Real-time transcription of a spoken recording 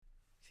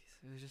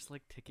It was just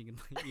like ticking in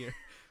my ear.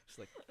 Just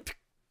like,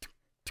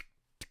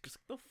 just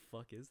like, the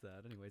fuck is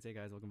that? Anyways, hey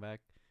guys, welcome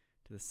back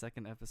to the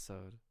second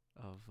episode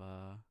of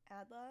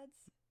Ad Lads?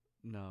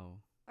 no,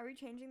 Are we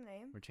changing the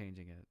name? we're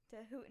changing it To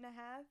Hoot and a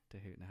Half? to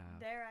Hoot and a Half.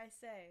 Dare I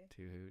say.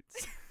 Two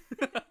hoots.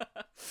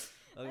 I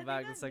Welcome think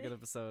back to the that second name-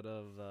 episode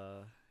of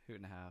Hoot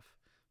and a Half.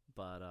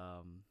 But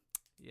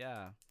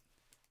yeah.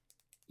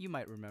 You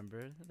might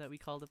remember that we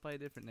called it by a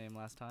different name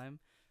last time.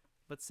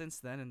 But since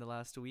then, in the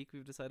last week,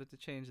 we've decided to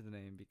change the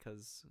name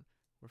because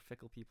we're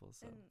fickle people.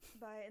 So And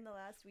by in the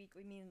last week,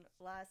 we mean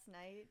last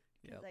night.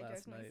 yeah, Because I last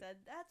jokingly night. said,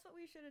 that's what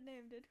we should have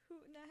named it,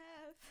 Hoot and a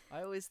Half.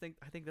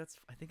 I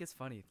think it's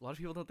funny. A lot of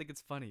people don't think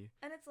it's funny.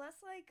 And it's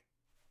less, like,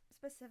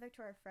 specific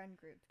to our friend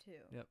group, too.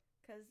 Yep.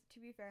 Because,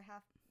 to be fair,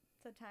 half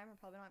the time we're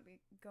probably not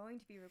going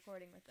to be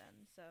recording with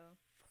them, so...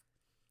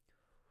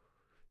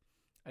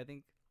 I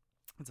think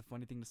it's a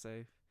funny thing to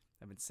say.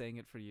 I've been saying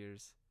it for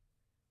years.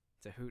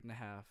 It's a hoot and a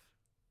half.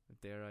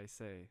 Dare I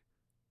say,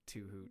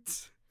 two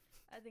hoots.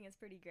 I think it's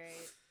pretty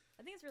great.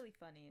 I think it's really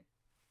funny.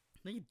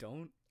 No, you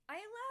don't. I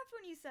laughed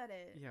when you said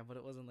it. Yeah, but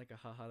it wasn't like a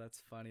haha,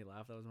 that's funny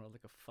laugh. That was more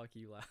like a fuck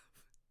you laugh.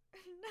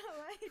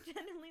 No, I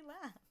genuinely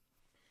laughed.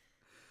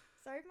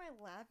 Sorry if my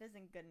laugh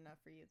isn't good enough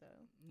for you,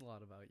 though. A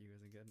lot about you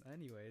isn't good.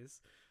 Anyways,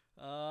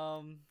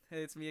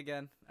 hey, it's me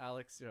again,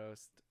 Alex, your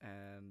host,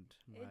 and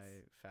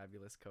my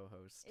fabulous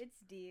co-host.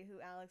 It's D,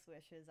 who Alex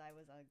wishes I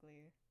was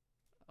ugly.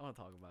 I want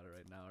to talk about it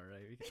right now,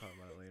 alright? We can talk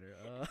about it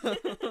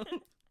later.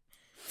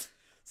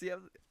 So you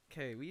have,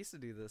 okay, we used to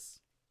do this.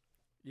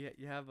 You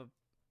have a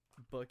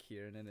book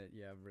here, and in it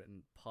you have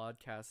written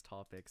podcast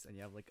topics, and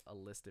you have like a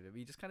list of it.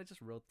 We just kind of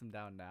just wrote them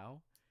down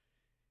now.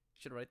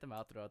 You should write them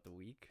out throughout the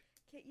week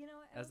Okay, you know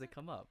what? as they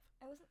come up.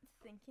 I wasn't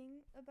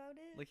thinking about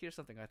it. Like, here's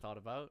something I thought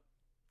about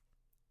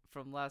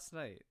from last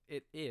night.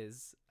 It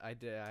is, I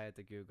had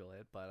to Google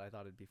it, but I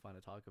thought it'd be fun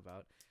to talk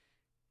about.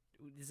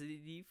 Do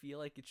you feel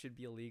like it should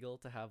be illegal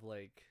to have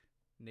like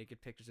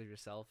naked pictures of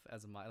yourself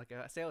as a minor? Like,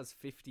 say I was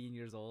 15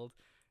 years old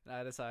and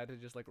I decided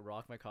to just like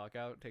rock my cock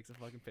out, take some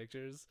fucking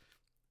pictures,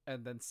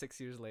 and then 6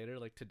 years later,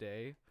 like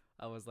today,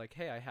 I was like,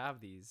 hey, I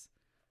have these.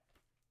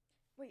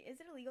 Wait,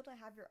 is it illegal to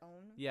have your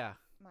own Yeah.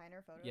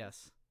 minor photos?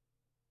 Yes.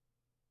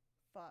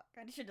 Fuck,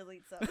 I should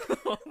delete some.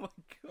 Oh my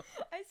god.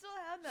 I still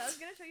have that. I was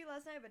gonna show you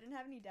last night, but didn't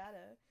have any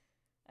data.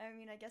 I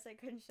mean, I guess I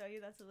couldn't show you.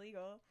 That's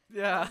illegal.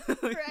 Yeah.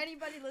 For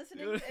anybody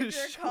listening, You if you're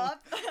a show-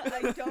 cop,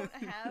 I don't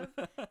have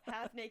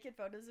half-naked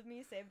photos of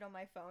me saved on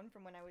my phone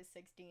from when I was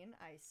 16.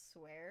 I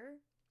swear.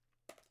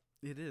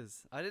 It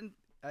is. I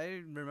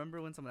remember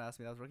when someone asked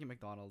me, I was working at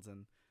McDonald's,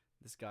 and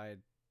this guy had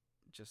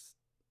just,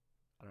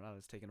 I don't know, I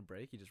was taking a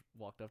break. He just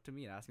walked up to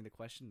me and asked me the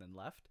question, then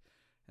left.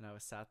 And I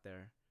was sat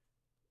there,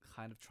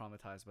 kind of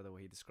traumatized by the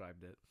way he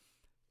described it.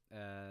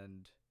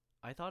 And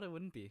I thought it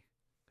wouldn't be,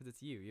 because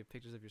it's you. You have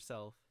pictures of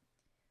yourself.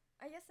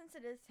 I guess since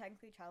it is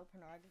technically child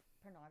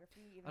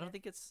pornography, even I don't if-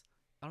 think it's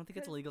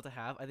Cause- illegal to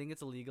have. I think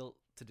it's illegal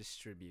to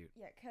distribute.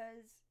 Yeah,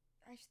 because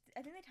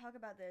I think they talk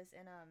about this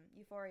in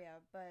Euphoria,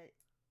 but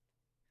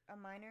a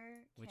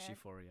minor Which can't...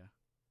 Euphoria?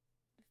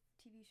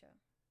 TV show.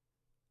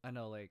 I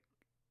know, like,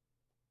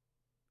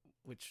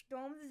 which, The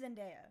one with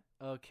Zendaya.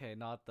 okay,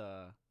 not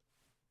the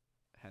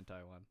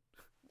hentai one.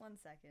 1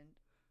 second.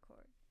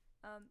 Cord.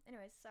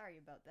 Anyways, sorry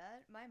about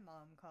that. My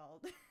mom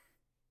called.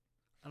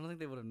 I don't think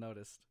they would have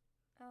noticed.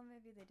 Oh,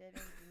 maybe they did.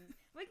 Maybe they didn't.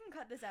 We can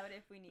cut this out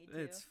if we need to.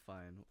 It's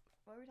fine.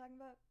 What were we talking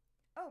about?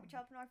 Oh,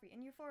 child pornography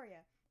in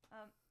Euphoria.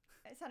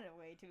 I sounded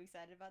way too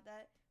excited about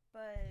that.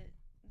 But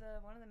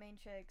one of the main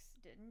chicks,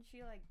 didn't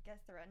she like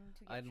get threatened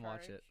to get I didn't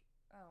watch charged?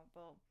 it. Oh,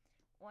 well,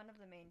 one of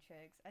the main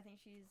chicks. I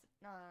think she's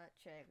not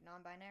chick,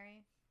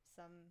 non-binary,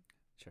 some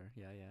Sure.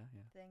 Yeah.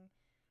 thing.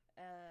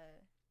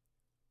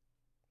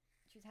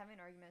 She was having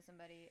an argument with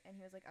somebody, and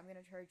he was like, "I'm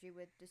gonna charge you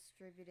with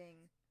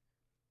distributing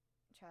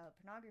child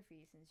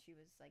pornography," since she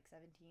was like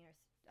 17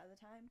 at the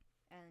time.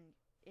 And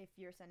if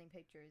you're sending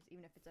pictures,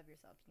 even if it's of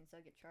yourself, you can still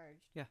get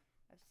charged. Yeah.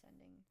 Of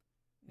sending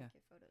Yeah.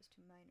 naked photos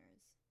to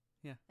minors.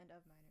 Yeah. And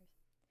of minors,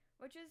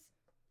 which is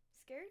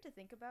scary to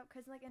think about,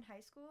 because like in high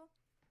school,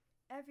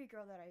 every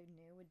girl that I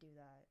knew would do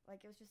that.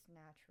 Like, it was just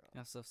natural.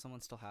 Yeah, so if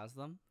someone still has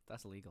them,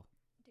 that's illegal.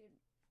 Dude,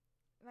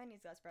 my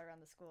news got spread around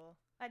the school.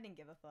 I didn't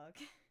give a fuck.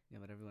 Yeah,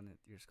 but everyone at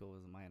your school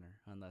was a minor,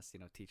 unless,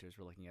 teachers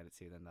were looking at it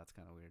too, then that's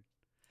kind of weird.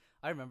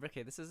 I remember,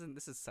 okay, this is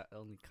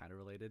only kind of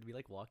related. We,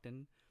 like, walked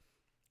in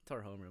to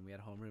our homeroom. We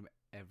had homeroom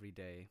every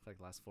day for, like,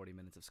 the last 40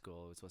 minutes of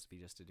school. It was supposed to be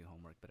just to do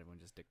homework, but everyone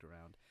just dicked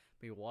around.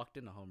 We walked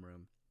in a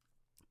homeroom.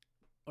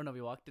 Oh, no,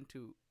 we walked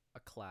into a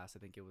class. I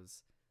think it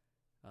was,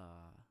 I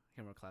can't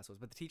remember what class it was,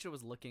 but the teacher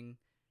was looking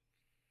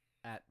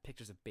at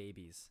pictures of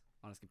babies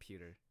on his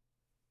computer.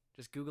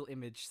 Just Google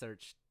image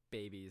search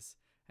babies,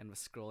 and was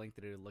scrolling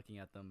through, looking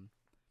at them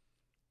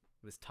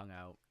with his tongue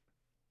out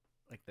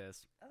like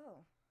this.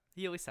 Oh.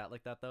 He always sat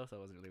like that though, so it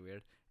wasn't really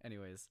weird.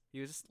 Anyways,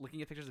 he was just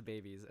looking at pictures of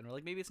babies, and we're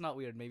like, maybe it's not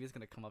weird, maybe it's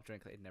gonna come up during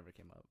class. It never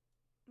came up.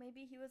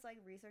 Maybe he was like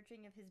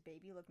researching if his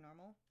baby looked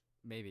normal.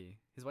 Maybe.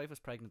 His wife was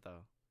pregnant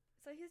though.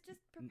 So he's just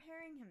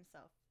preparing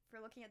himself for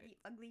looking at the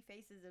ugly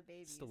faces of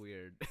babies. It's still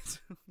weird.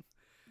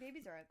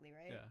 Babies are ugly,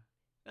 right? Yeah.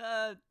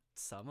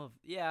 Some of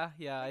yeah.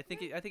 I Like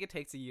think my, I think it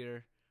takes a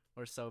year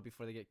or so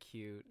before they get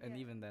cute, and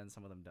yeah, even then,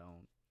 some of them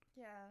don't.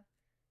 yeah.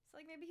 So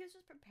like maybe he was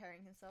just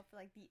preparing himself for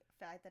like the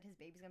fact that his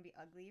baby's gonna be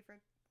ugly for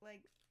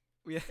like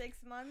We 6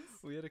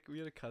 months. we had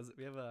a cousin.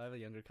 I have a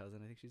younger cousin.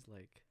 I think she's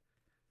like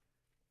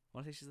I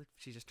want to say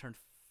she just turned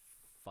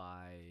 5.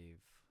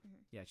 Mm-hmm.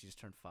 Yeah, she just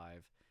turned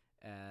 5,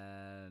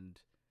 and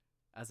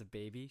as a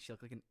baby, she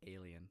looked like an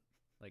alien,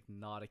 like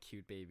not a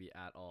cute baby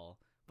at all.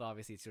 But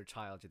obviously, it's your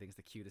child. You think it's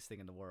the cutest thing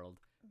in the world.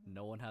 Mm-hmm.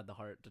 No one had the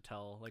heart to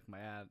tell like my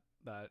aunt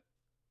that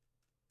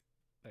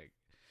like.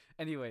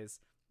 Anyways,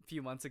 a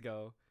few months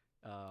ago,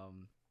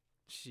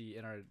 she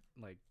in our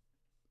like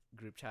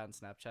group chat and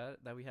Snapchat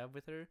that we have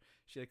with her,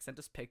 she like sent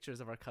us pictures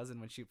of our cousin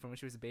when she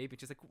was a baby.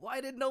 She's like,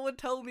 "Why did no one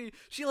tell me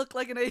she looked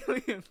like an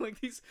alien? Like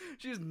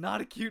she was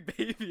not a cute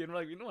baby." And we're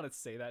like, "We don't want to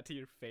say that to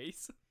your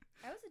face."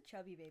 I was a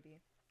chubby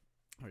baby.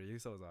 Are you?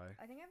 So was I.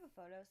 I think I have a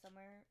photo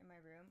somewhere in my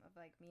room of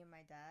like me and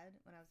my dad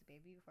when I was a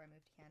baby before I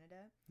moved to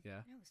Canada,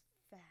 Yeah. and I was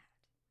fat.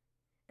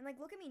 And like,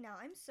 look at me now.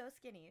 I'm so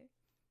skinny.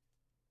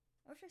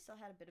 I wish I still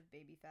had a bit of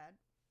baby fat.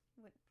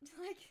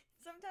 Like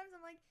sometimes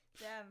I'm like,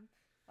 damn,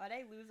 why'd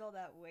I lose all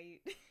that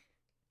weight?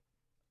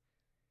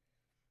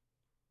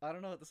 I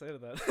don't know what to say to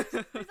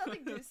that. There's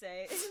nothing to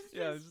say. It's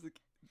Yeah, just, just like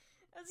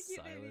I was a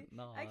cute baby. silent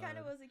nod. I kind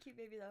of was a cute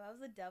baby though. I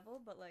was a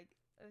devil, but like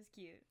I was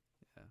cute.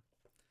 Yeah.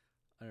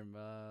 I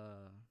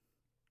remember.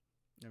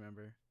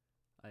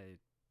 I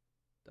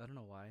don't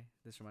know why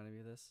this reminded me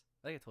of this.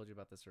 I think I told you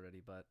about this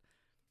already, but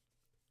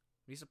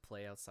we used to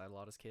play outside a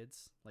lot as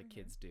kids, like Mhm.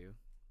 kids do.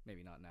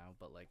 Maybe not now,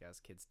 but like as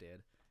kids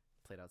did,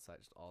 played outside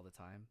just all the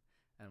time.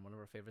 And one of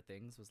our favorite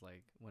things was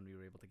like when we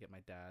were able to get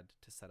my dad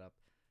to set up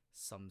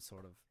some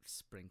sort of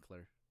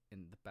sprinkler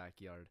in the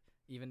backyard,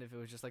 even if it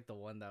was just like the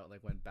one that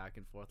like went back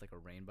and forth like a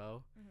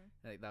rainbow. Mhm.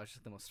 Like that was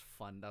just the most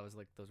fun. That was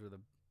like those were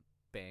the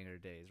banger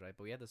days, right?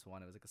 But we had this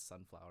one. It was like a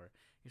sunflower.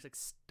 You just like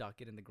stuck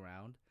it in the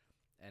ground,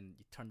 and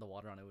you turned the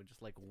water on. It would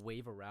just like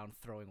wave around,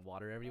 throwing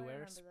water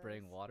everywhere, remember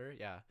spraying those. water.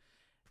 Yeah.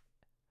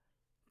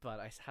 But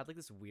I had like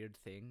this weird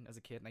thing as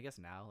a kid, and I guess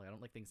now like, I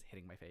don't like things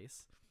hitting my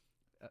face.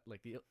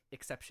 Like the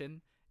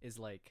exception is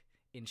like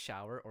in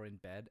shower or in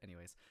bed.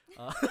 Anyways,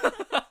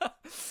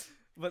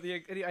 but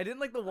I didn't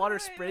like the water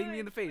spraying me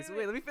in the face.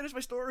 Wait, let me finish my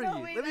story. No,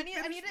 wait, Let me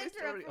I need finish to my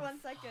interrupt story. for 1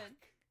 second.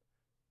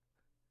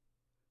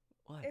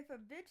 What? If a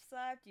bitch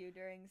slapped you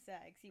during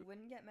sex, you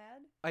wouldn't get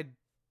mad?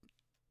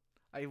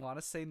 I want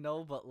to say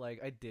no, but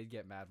like I did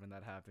get mad when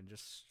that happened,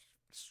 just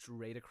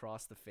straight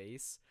across the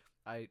face.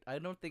 I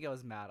don't think I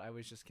was mad. I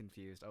was just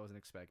confused. I wasn't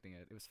expecting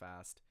it. It was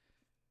fast.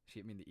 She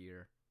hit me in the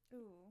ear. Ooh.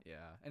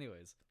 Yeah.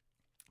 Anyways,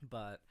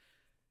 but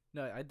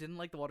no, I didn't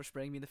like the water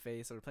spraying me in the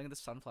face. So we were playing with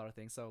the sunflower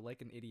thing. So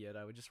like an idiot,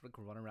 I would just like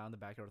run around the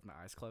backyard with my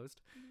eyes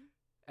closed, Mhm.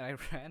 and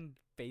I ran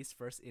face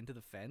first into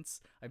the fence.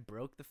 I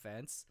broke the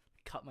fence,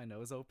 cut my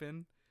nose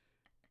open,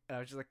 and I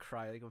was just like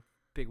crying, like a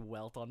big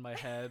welt on my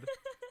head.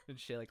 And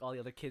shit, like all the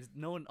other kids,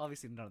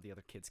 obviously none of the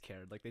other kids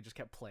cared. Like they just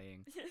kept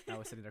playing. And I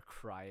was sitting there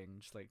crying,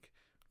 just like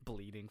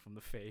bleeding from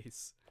the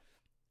face.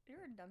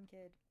 You're a dumb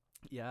kid.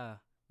 Yeah,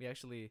 we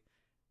actually,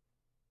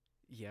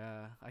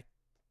 yeah,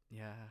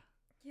 yeah.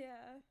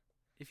 Yeah.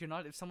 If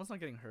someone's not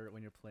getting hurt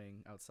when you're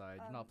playing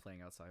outside, you're not Um,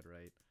 playing outside,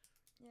 right?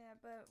 Yeah,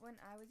 but when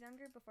I was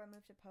younger, before I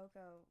moved to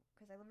Poco,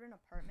 because I lived in an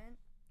apartment,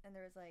 and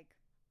there was like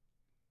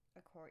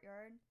a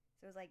courtyard,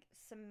 so it was like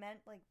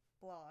cement like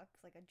blocks,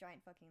 like a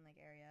giant fucking like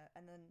area,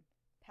 and then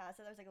past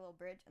it there's like a little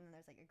bridge, and then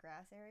there's like a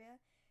grass area.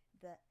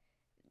 That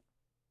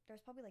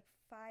there's probably like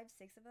 5,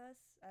 6 of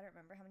us. I don't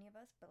remember how many of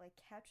us, but like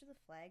capture the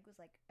flag was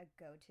like a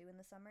go-to in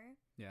the summer.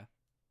 Yeah.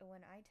 And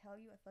when I tell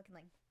you I fucking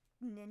like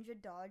ninja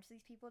dodged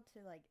these people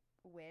to like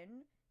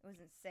win, it was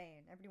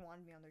insane. Everybody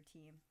wanted me on their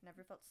team.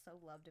 Never felt so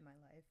loved in my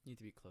life. You need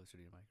to be closer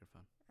to your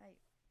microphone.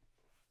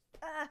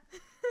 Ah.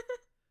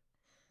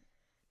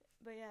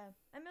 But yeah,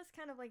 I miss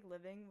kind of like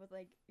living with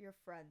like your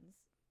friends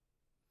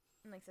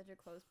in like such a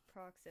close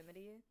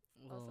proximity.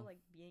 Also Well, like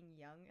being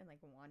young and like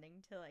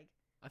wanting to like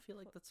I feel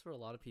like that's for a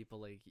lot of people.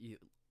 Like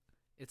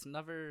it's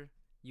never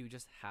you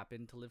just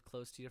happen to live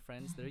close to your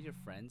friends. They're your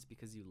friends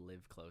because you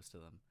live close to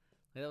them.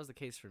 Like, that was the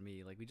case for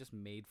me. Like we just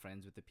made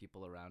friends with the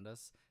people around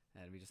us,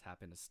 and we just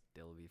happen to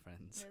still be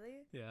friends.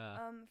 really. Yeah.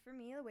 For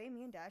me, the way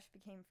me and Dash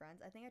became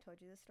friends, I think I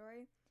told you this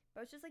story,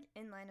 but it was just like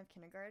in line of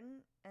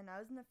kindergarten, and I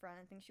was in the front.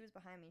 I think she was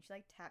behind me. She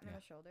like tapped me on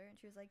Yeah. the shoulder, and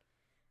she was like,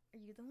 "Are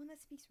you the one that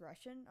speaks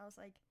Russian?" I was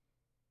like,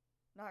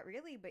 "Not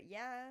really, but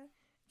yeah."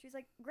 She was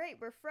like, "Great,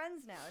 we're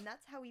friends now," and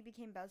that's how we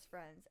became best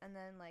friends. And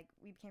then like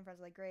we became friends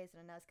with like Grace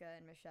and Aneska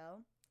and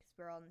Michelle because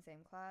we were all in the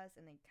same class,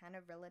 and they kind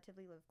of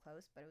relatively lived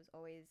close, but it was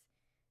always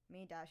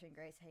me, Dash, and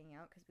Grace hanging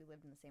out because we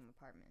lived in the same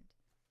apartment.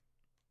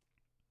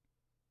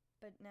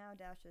 But now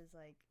Dash is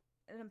like,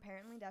 and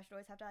apparently Dash would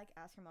always have to like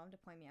ask her mom to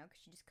point me out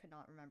because she just could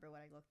not remember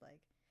what I looked like.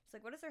 She's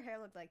like, "What does her hair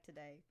look like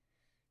today?"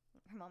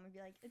 Her mom would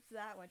be like, "It's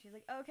that one." She's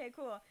like, "Okay,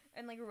 cool,"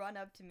 and like run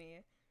up to me.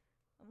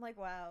 I'm like,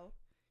 wow,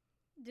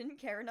 didn't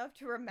care enough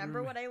to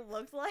remember what I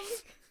looked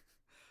like.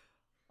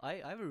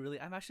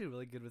 I'm actually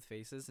really good with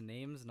faces.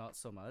 Names, not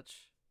so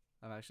much.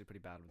 I'm actually pretty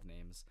bad with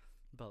names,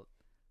 but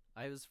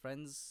I was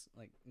friends,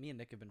 like, me and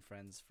Nick have been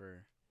friends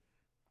for,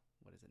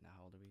 what is it now?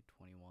 How old are we?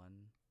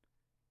 21.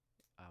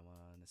 I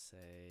want to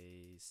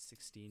say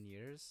 16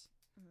 years,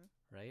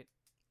 Mm-hmm. right?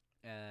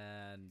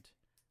 And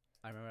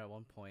I remember at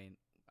one point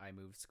I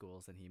moved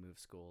schools and he moved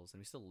schools,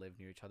 and we still lived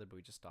near each other, but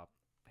we just stopped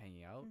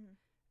hanging out. Mm-hmm.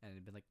 And it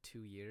had been like 2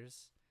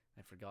 years.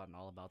 I'd forgotten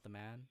all about the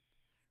man.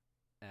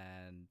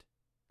 And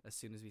as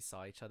soon as we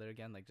saw each other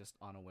again, like just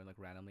on a whim, like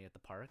randomly at the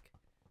park,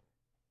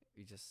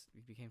 we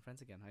became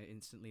friends again. I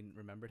instantly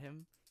remembered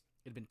him.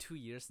 It had been 2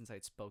 years since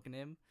I'd spoken to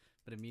him,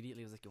 but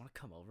immediately I was like, "You want to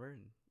come over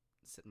and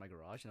sit in my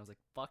garage?" And I was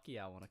like, "Fuck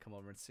yeah, I want to come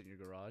over and sit in your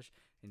garage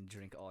and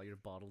drink all your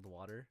bottled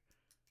water."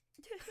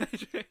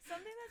 Something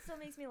that still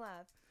makes me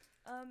laugh.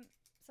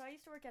 So I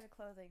used to work at a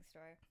clothing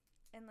store,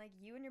 and like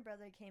you and your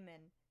brother came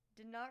in.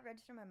 Did not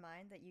register in my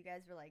mind that you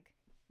guys were like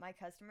my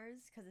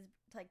customers, because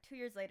it's like 2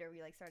 years later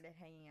we like started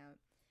hanging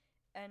out,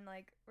 and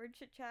like we're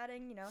chit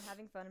chatting,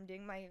 having fun. I'm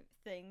doing my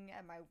thing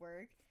at my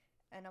work,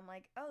 and I'm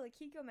like, oh, the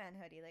Kiko Man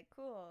hoodie, like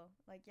cool,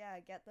 like yeah,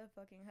 get the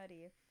fucking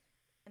hoodie.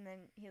 And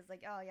then he was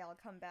like, oh yeah, I'll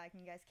come back,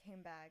 and you guys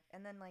came back,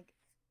 and then like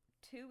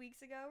 2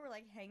 weeks ago we're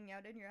like hanging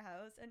out in your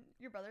house, and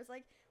your brother's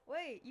like,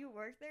 wait, you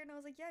work there? And I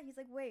was like, yeah. He's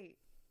like, wait,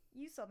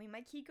 you sold me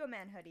my Kiko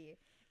Man hoodie.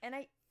 And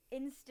I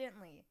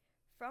instantly,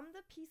 from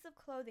the piece of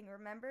clothing,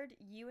 remembered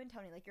you and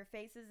Tony, like your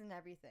faces and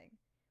everything.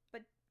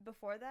 But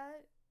before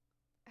that,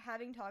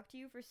 having talked to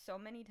you for so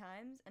many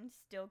times and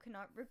still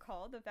cannot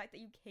recall the fact that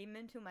you came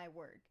into my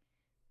work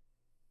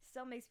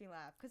still makes me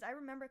laugh, because I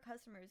remember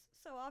customers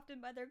so often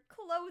by their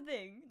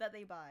clothing that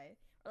they buy,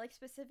 or like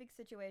specific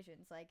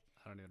situations. Like,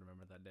 I don't even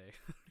remember that day.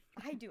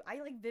 I do.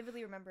 I like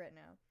vividly remember it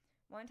now.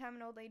 One time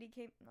an old lady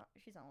came,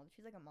 she's not old,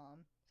 she's like a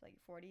mom. She's like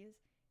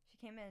 40s. She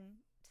came in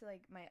to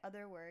like my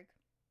other work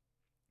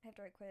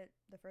after I quit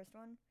the first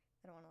one.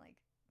 I don't want to like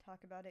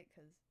talk about it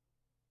because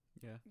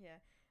Yeah.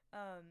 yeah.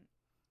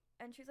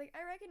 And she's like,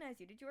 I recognize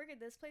you. Did you work at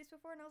this place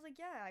before? And I was like,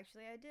 yeah,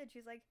 actually I did.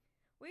 She's like,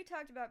 we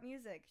talked about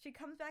music. She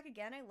comes back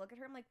again. I look at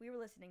her. I'm like, we were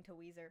listening to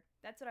Weezer.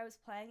 That's what I was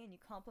playing, and you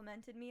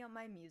complimented me on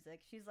my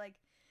music. She's like,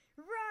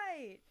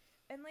 right.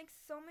 And like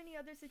so many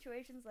other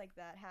situations like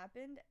that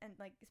happened, and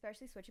like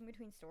especially switching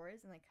between stores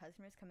and like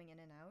customers coming in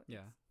and out.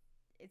 Yeah.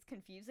 It's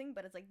confusing,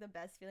 but it's like the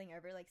best feeling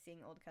ever, like seeing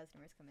old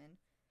customers come in.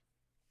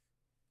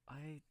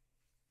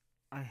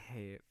 I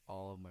hate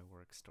all of my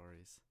work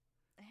stories.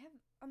 I have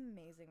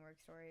amazing work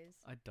stories.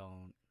 I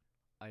don't.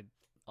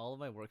 All of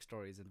my work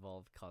stories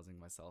involve causing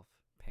myself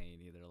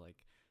pain, either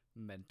like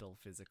mental,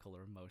 physical,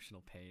 or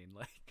emotional pain.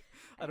 Like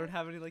I don't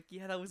have any like,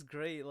 yeah, that was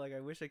great. Like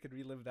I wish I could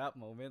relive that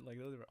moment. Like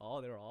they were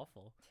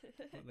awful.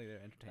 Like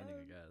they're entertaining,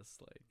 I guess.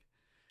 Like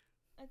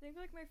I think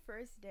like my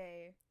first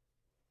day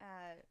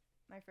at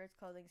my first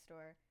clothing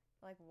store,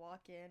 like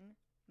walk in,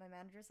 my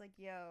manager's like,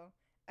 yo,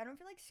 I don't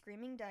feel like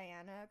screaming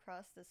Diana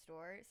across the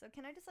store, so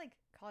can I just like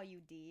call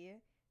you D?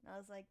 And I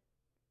was like,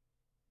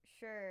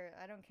 sure,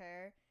 I don't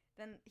care.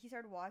 Then he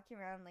started walking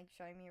around, like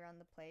showing me around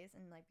the place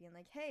and like being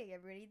like, hey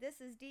everybody,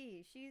 this is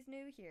D, she's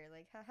new here,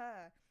 like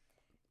haha.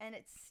 And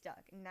it's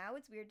stuck. Now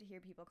it's weird to hear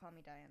people call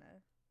me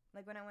Diana.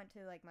 Like when I went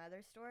to like my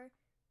other store,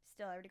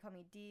 still everybody called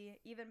me D.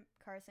 Even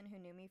Carson, who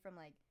knew me from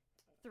like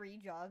 3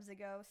 jobs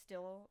ago,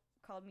 still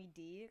called me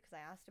D because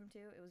I asked him to.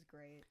 It was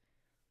great.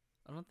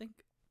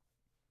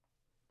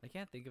 I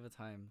can't think of a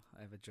time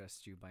I've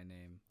addressed you by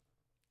name.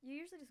 You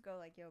usually just go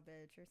like, yo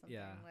bitch or something.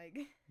 Yeah. Like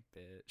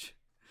Bitch.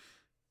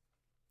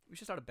 We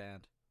should start a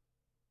band.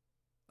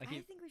 I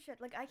think we should.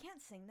 Like I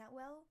can't sing that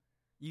well.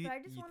 You but I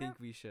just think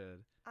we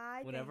should?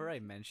 Whenever I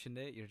mentioned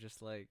it, you're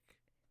just like,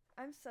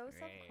 I'm so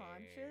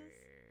self-conscious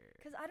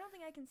because I don't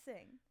think I can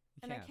sing.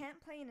 And I can't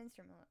play an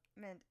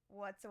instrument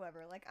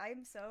whatsoever. Like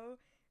I'm so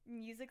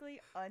musically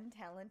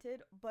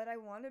untalented, but I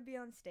want to be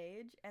on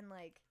stage and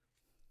like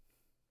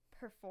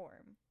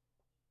perform.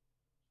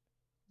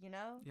 You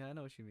know? Yeah, I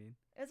know what you mean.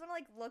 I just want to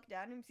like look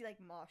down and see like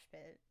mosh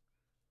pit.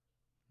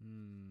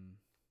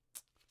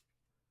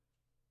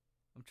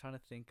 I'm trying to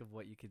think of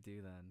what you could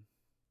do then.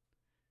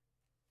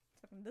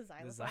 The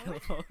xylophone. The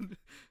xylophone.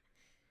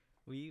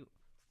 We,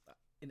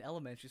 in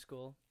elementary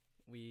school,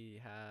 we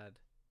had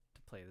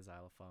to play the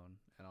xylophone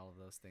and all of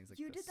those things. Like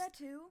you did that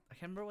too? I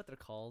can't remember what they're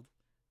called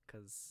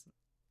because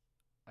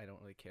I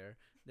don't really care.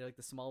 They're like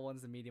the small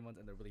ones, the medium ones,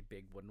 and the really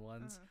big wooden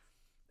ones.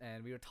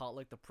 And we were taught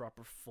like the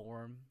proper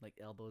form, like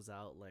elbows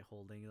out, like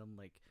holding them,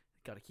 like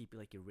gotta keep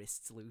like your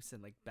wrists loose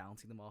and like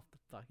bouncing them off the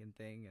fucking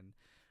thing. And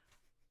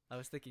I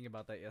was thinking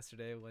about that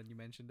yesterday when you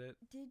mentioned it.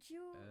 Did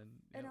you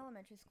in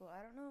elementary school?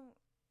 I don't know.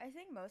 I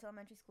think most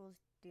elementary schools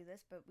do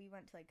this, but we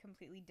went to like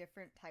completely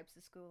different types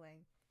of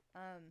schooling.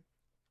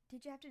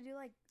 Did you have to do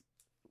like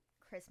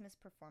Christmas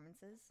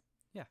performances?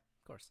 Yeah,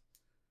 of course.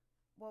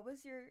 What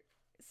was your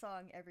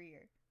song every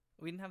year?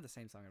 We didn't have the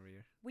same song every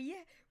year.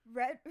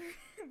 Rudolph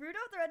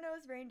the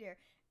Red-Nosed Reindeer.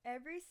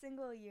 Every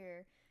single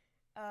year,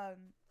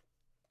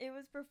 it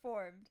was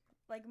performed.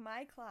 Like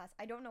my class,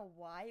 I don't know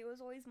why it was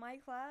always my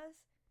class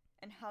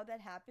and how that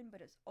happened, but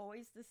it's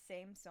always the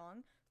same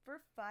song for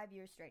 5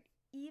 years straight.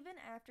 Even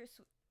after,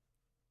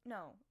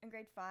 in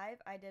grade 5,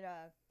 I did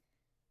a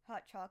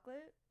Hot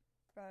Chocolate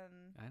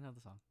from... I know the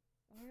song.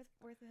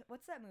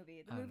 what's that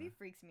movie? The I don't movie know.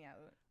 freaks me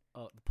out.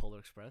 Oh, the Polar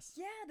Express.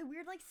 Yeah, the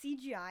weird like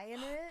CGI in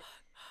it.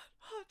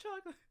 Hot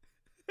chocolate.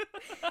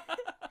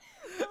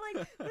 But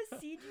like the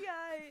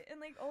CGI and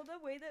like all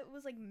the way that it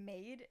was like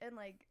made and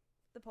like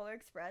the Polar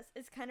Express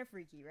is kind of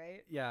freaky,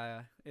 right?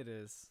 Yeah, it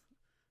is.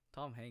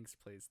 Tom Hanks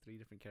plays 3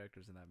 different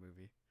characters in that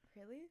movie.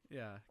 Really?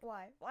 Yeah.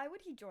 Why? Why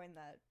would he join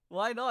that?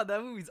 Why not?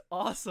 That movie's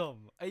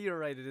awesome. You're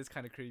right, it is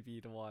kind of creepy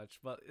to watch,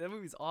 but that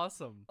movie's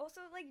awesome.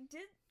 Also, like,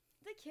 did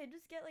the kid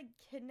just get like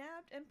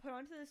kidnapped and put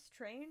onto this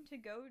train to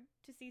go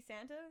to see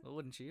Santa? Well,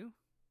 wouldn't you?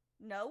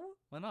 No,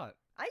 Why not?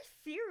 I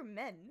fear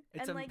men.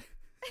 It's and a- like,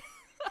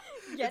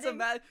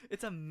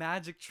 It's a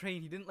magic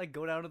train. He didn't like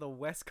go down to the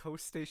West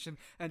Coast station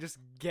and just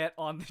get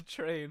on the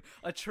train.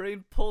 A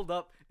train pulled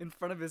up in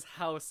front of his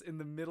house in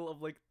the middle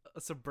of like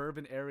a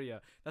suburban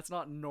area. That's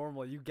not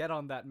normal. You get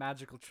on that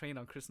magical train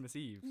on Christmas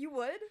Eve. You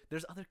would?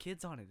 There's other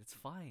kids on it. It's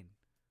fine.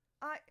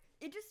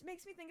 It just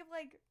makes me think of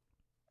like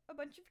a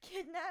bunch of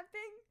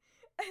kidnapping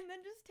and then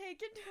just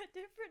taken to a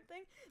different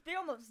thing. They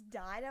almost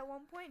died at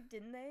one point,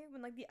 didn't they?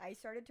 When like the ice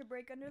started to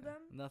break under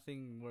them.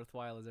 Nothing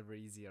worthwhile is ever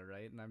easy,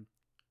 right? And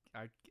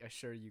I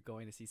assure you,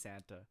 going to see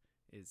Santa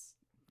is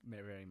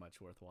very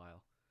much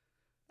worthwhile.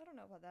 I don't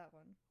know about that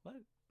one. What?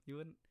 You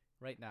wouldn't?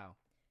 Right now.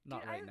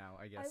 Not Dude, right now,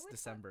 I guess. would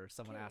December.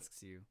 Someone okay.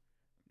 asks you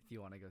if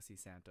you want to go see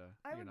Santa.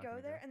 I You're would not go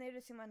gonna there and they'd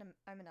assume I'm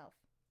an elf.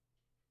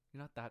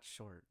 You're not that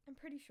short. I'm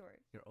pretty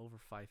short. You're over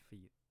 5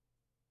 feet.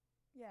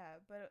 Yeah,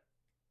 but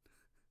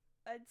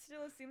I'd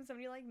still assume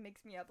somebody like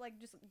mix me up, like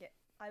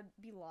I'd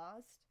be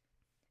lost.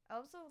 I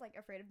also like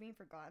afraid of being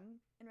forgotten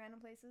in random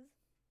places.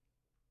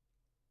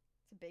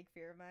 It's a big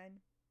fear of mine.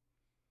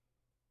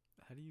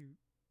 How do you...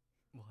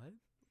 What?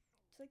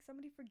 It's like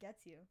somebody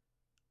forgets you.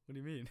 What do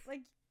you mean?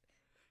 Like,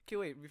 Okay,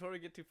 wait. Before we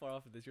get too far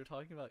off of this, you're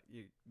talking about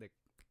the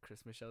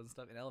Christmas shows and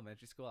stuff. In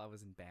elementary school, I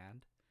was in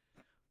band.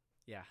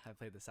 Yeah, I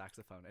played the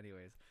saxophone.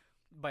 Anyways,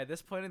 by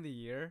this point in the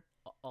year,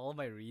 all of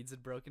my reeds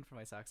had broken for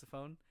my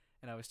saxophone,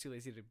 and I was too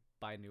lazy to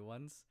buy new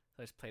ones.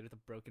 So I just played with a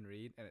broken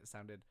reed, and it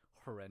sounded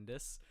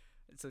horrendous.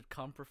 So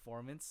come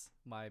performance,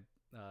 my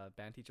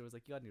band teacher was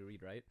like, "You got a new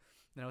reed, right?"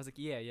 And I was like,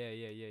 "Yeah."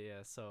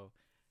 So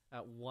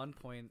at one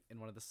point in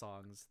one of the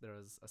songs, there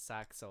was a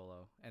sax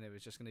solo, and it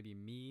was just gonna be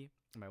me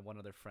and my one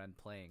other friend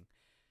playing.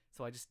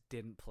 So I just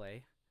didn't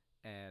play,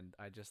 and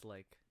I just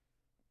like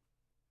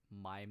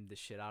mimed the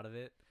shit out of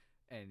it,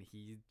 and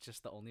he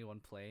just the only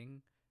one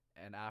playing.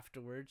 And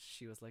afterwards,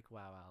 she was like,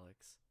 "Wow,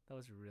 Alex, that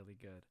was really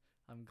good.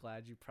 I'm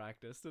glad you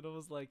practiced." And I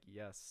was like,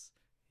 yes,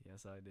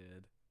 I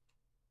did.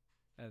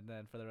 And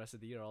then for the rest of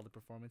the year, all the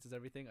performances,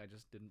 everything, I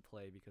just didn't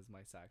play because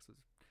my sax was,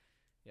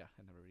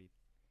 I never read.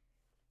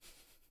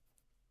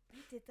 we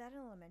did that in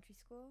elementary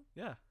school.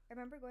 Yeah. I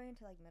remember going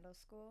into like middle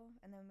school,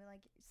 and then we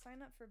like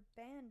sign up for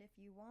band if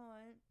you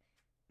want.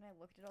 And I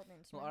looked at all the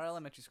instruments. Well, our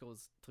elementary school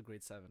was till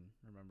grade 7.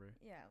 Remember?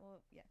 Yeah, well,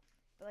 yeah,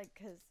 but like,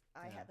 cause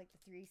I Yeah. had like the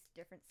 3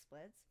 different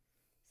splits,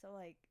 so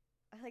like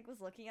I like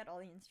was looking at all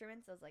the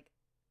instruments. I was like,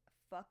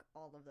 fuck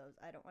all of those.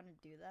 I don't want to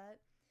do that.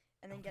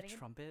 And then the getting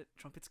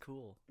trumpet's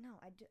cool.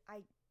 no, I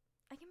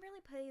can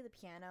barely play the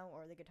piano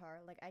or the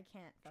guitar. Like I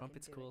can't.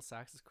 Trumpet's do cool. It.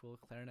 Sax is cool.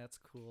 Clarinet's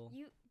cool.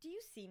 Do you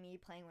see me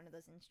playing one of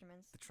those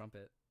instruments? The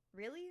trumpet.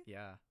 Really?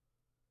 Yeah.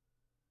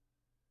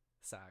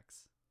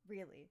 Sax.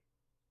 Really?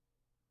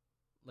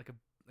 Like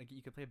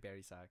you could play a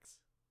bari sax.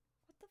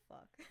 What the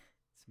fuck?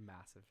 It's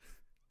massive.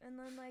 And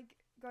then like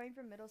going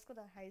from middle school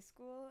to high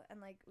school,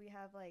 and like we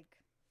have like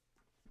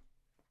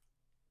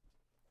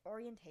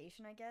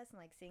orientation, I guess, and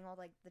like seeing all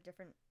like the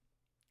different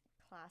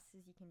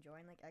classes you can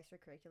join, like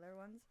extracurricular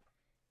ones.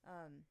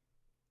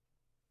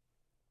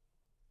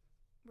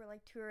 We're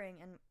like touring,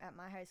 and at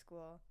my high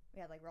school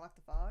we had like Rock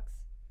the Fox,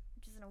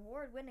 which is an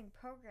award-winning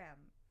program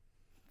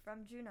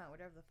from Juneau,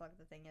 whatever the fuck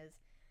the thing is.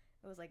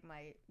 It was like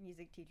my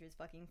music teacher's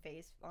fucking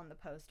face on the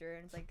poster,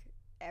 and it's like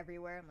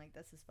everywhere. I'm like,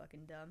 this is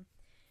fucking dumb.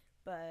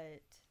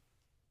 But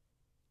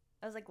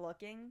I was like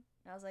looking,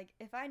 and I was like,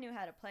 if I knew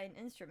how to play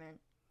an instrument,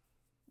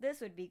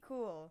 this would be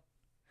cool.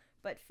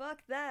 But fuck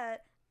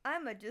that,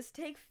 I'ma just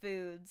take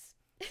foods.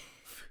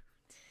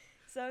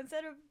 So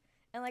instead of,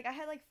 and like I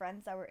had like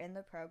friends that were in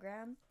the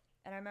program,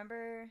 and I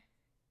remember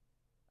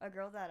a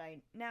girl that I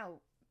now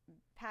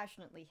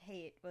passionately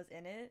hate was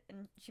in it,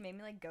 and she made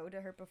me like go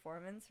to her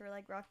performance for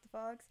like Rock the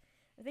Fox.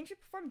 I think she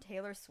performed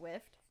Taylor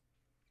Swift,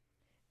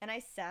 and I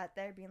sat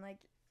there being like,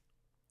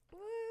 woo,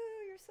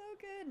 you're so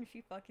good, and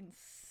she fucking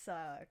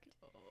sucked.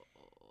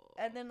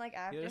 And then like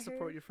after you gotta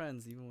support her, your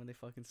friends even when they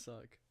fucking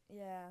suck.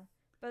 yeah,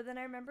 but then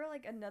I remember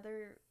like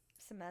another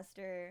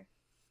semester.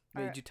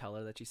 Wait, did you tell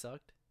her that she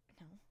sucked?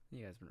 No,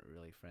 You guys weren't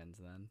really friends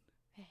then.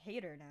 I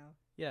hate her now.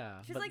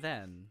 Yeah, She's but like-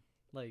 then,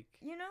 like,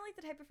 You know, like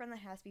the type of friend that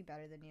has to be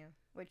better than you,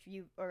 which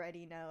you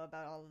already know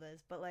about all of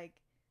this, but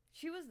like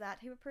she was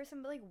that type of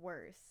person, but like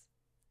worse.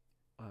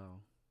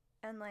 oh,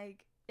 And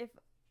like if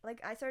like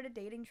I started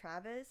dating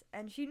Travis,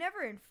 and she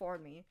never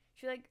informed me.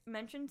 She like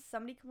mentioned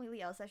somebody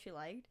completely else that she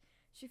liked.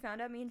 She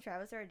found out me and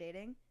Travis started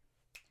dating.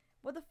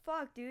 What the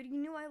fuck, dude? You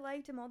knew I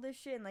liked him, all this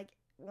shit, and like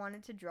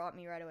wanted to drop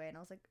me right away. And I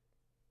was like,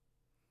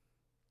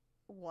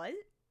 what?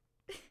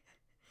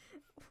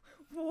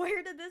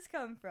 Where did this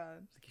come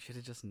from? Like, you should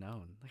have just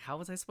known. Like, how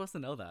was I supposed to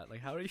know that?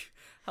 Like, how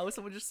is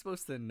someone just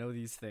supposed to know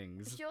these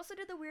things? She also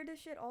did the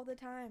weirdest shit all the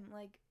time.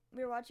 Like,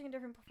 we were watching a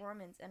different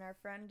performance, and our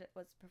friend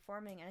was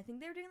performing, and I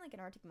think they were doing, like, an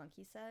Arctic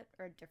Monkey set,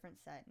 or a different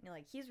set. And,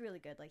 like, he's really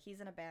good. Like, he's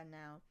in a band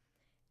now.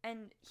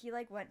 And he,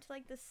 like, went to,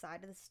 like, the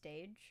side of the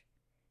stage,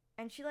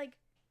 and she, like,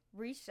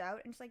 reached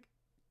out and just, like,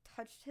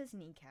 touched his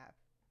kneecap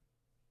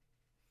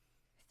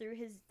through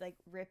his, like,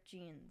 ripped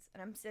jeans.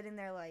 And I'm sitting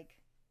there, like...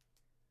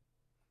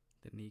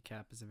 The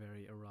kneecap is a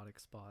very erotic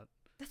spot.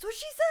 That's what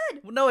she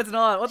said! Well, no, it's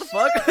not. What the She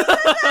fuck? said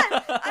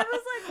that! I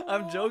was like,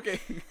 I'm what? joking.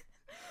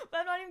 But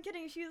I'm not even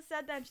kidding. She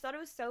said that and she thought it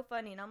was so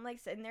funny. And I'm like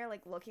sitting there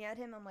like looking at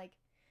him. I'm like,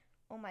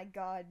 oh my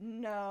god,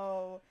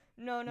 no.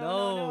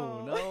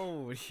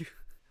 No. What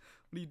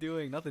are you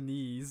doing? Not the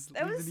knees.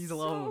 That Leave was the knees so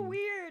alone.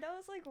 weird. I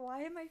was like,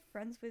 why am I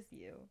friends with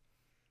you?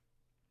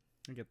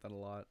 I get that a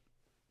lot.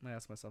 I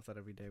ask myself that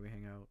every day we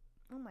hang out.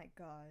 Oh my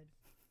god.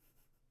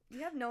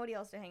 You have nobody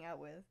else to hang out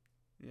with.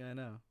 Yeah, I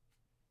know.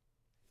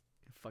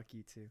 Fuck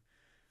you too.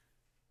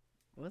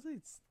 What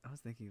was I was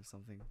thinking of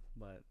something,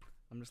 but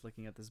I'm just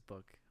looking at this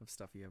book of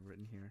stuff you have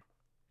written here.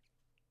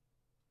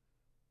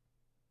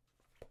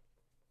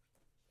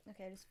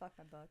 Okay, just fuck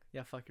my book.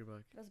 Yeah, fuck your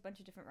book. There's a bunch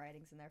of different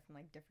writings in there from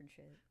like different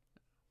shit.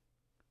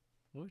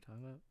 What are we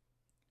talking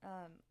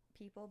about?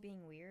 People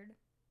being weird.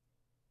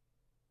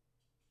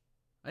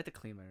 I had to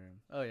clean my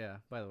room. Oh yeah,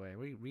 by the way,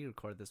 we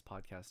record this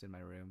podcast in my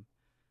room.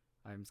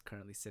 I'm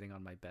currently sitting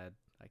on my bed.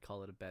 I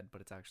call it a bed,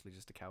 but it's actually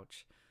just a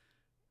couch.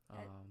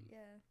 Yeah.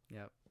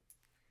 Yep.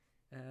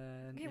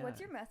 And Okay, yeah.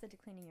 what's your method to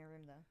cleaning your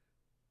room though?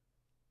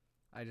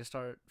 I just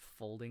start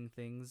folding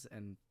things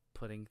and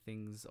putting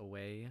things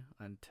away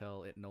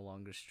until it no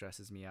longer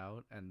stresses me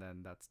out, and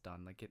then that's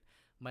done. Like, it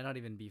might not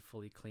even be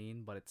fully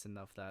clean, but it's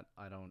enough that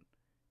I don't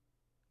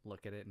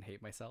look at it and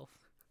hate myself.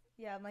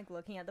 Yeah, I'm like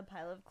looking at the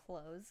pile of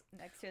clothes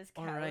next to his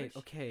couch. Alright,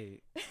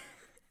 okay.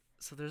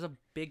 So there's a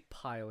big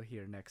pile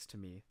here next to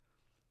me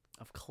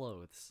of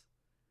clothes,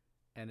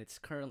 and it's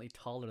currently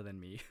taller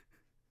than me.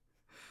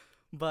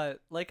 But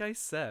like I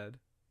said,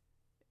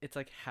 it's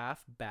like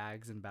half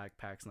bags and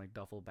backpacks and like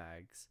duffel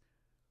bags,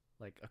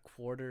 like a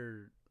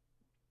quarter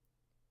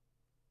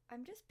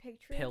I'm just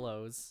picturing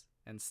pillows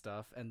and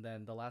stuff, and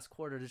then the last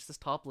quarter is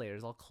just top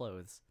layers, all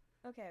clothes.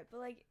 Okay, but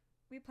like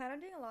we plan on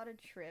doing a lot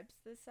of trips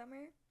this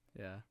summer,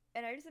 Yeah.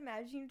 and I just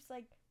imagine you just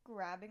like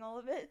grabbing all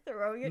of it,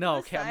 throwing it No, to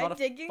okay, the I'm side, not a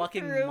digging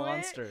fucking through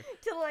monster.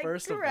 it to like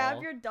First of grab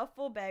all- your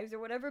duffel bags or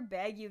whatever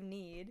bag you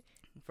need.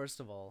 First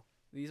of all,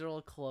 these are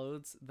all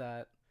clothes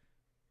that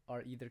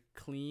are either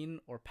clean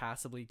or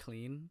passably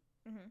clean,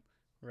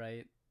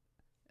 right?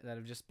 That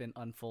have just been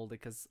unfolded,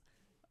 because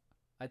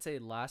I'd say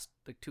like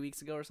 2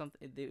 weeks ago or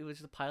something, it was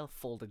just a pile of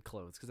folded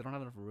clothes because I don't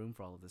have enough room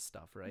for all of this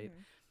stuff, right?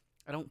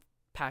 I don't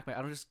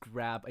just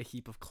grab a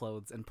heap of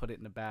clothes and put it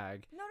in a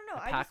bag. No.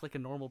 I pack like a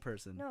normal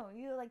person. No,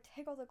 you like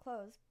take all the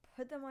clothes,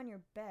 put them on your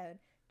bed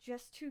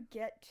just to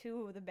get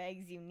to the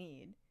bags you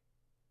need.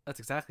 That's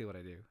exactly what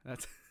I do.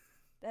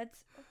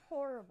 That's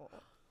horrible.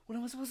 What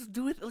am I supposed to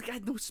do with it? Like, I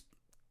had no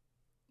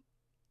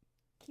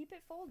Keep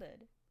it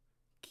folded.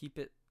 Keep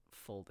it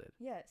folded.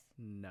 Yes.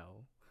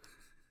 No.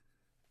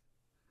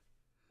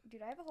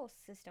 Dude, I have a whole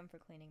system for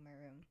cleaning my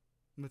room.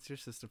 What's your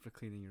system for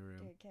cleaning your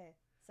room? Okay.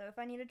 So if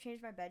I need to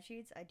change my bed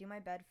sheets, I do my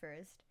bed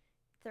first.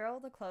 Throw all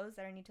the clothes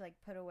that I need to like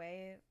put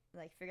away,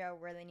 like figure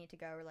out where they need to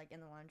go, or like in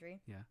the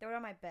laundry. Yeah. Throw it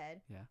on my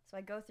bed. Yeah. So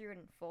I go through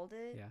and fold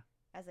it. Yeah.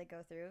 As I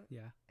go through.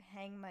 Yeah.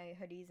 Hang my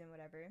hoodies and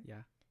whatever.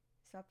 Yeah.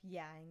 Stop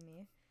yaing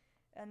me.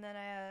 And then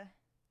I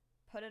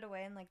put it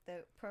away in like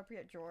the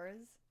appropriate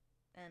drawers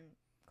and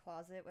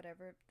closet,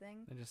 whatever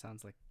thing. It just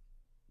sounds like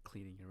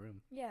cleaning your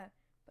room. Yeah,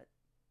 but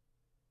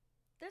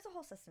there's a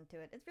whole system to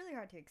it. It's really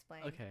hard to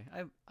explain. Okay,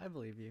 I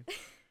believe you.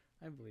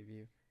 I believe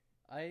you.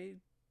 I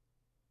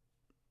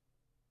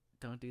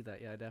don't do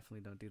that. Yeah, I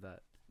definitely don't do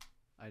that.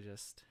 I've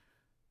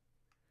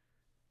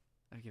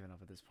given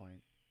up at this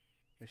point.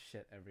 There's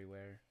shit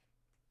everywhere.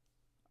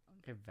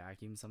 I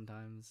vacuum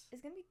sometimes.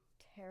 It's gonna be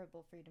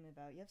terrible for you to move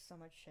out. You have so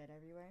much shit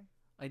everywhere.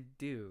 I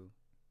do.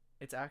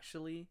 It's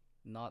actually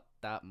not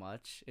that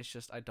much. It's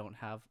just I don't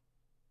have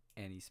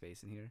any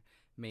space in here.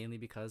 Mainly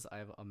because I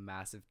have a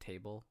massive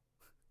table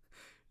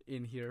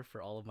in here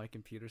for all of my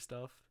computer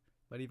stuff.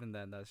 But even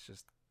then, that's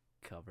just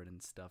covered in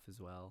stuff as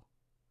well.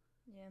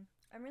 Yeah.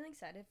 I'm really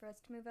excited for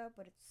us to move out,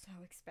 but it's so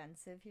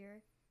expensive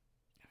here.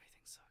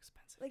 Everything's so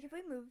expensive. Like, if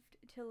we moved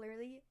to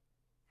literally,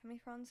 how many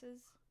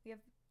provinces? We have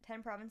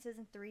 10 provinces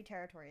and 3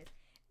 territories.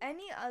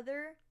 Any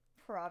other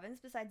province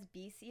besides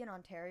BC and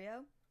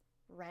Ontario,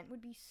 rent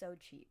would be so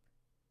cheap.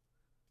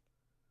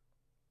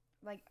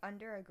 Like,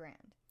 under $1,000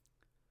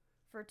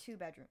 for 2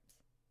 bedrooms.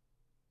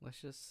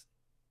 Let's just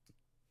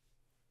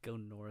go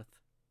north.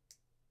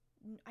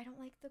 I don't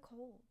like the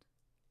cold.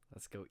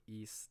 Let's go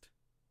east.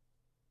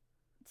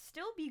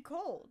 Still be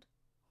cold.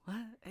 What?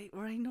 Hey,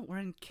 we're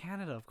in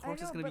Canada. Of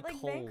course it's gonna be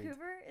cold.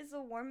 Vancouver is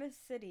the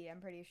warmest city,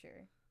 I'm pretty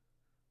sure.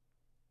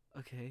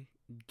 Okay,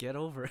 get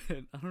over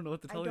it. I don't know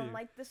what to tell you. I don't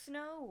like the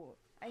snow.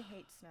 I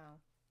hate snow.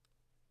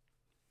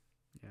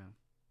 Yeah.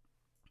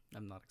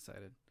 I'm not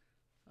excited.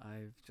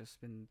 I've just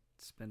been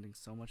spending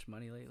so much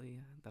money lately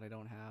that I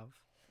don't have,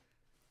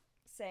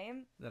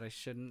 Same. that I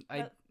shouldn't.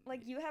 But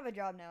like you have a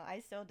job now. I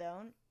still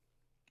don't.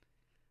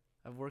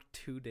 I've worked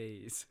 2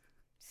 days.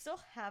 Still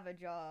have a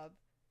job.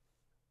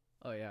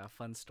 Oh yeah,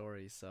 fun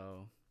story.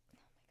 So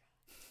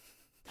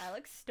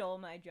Alex stole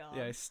my job.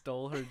 yeah, I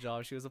stole her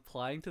job. She was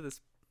applying to this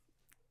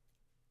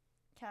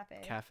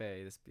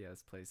Cafe.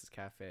 This place, this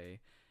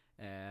cafe,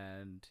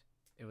 and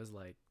it was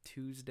like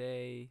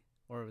Tuesday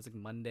or it was like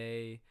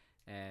Monday,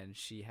 and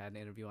she had an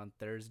interview on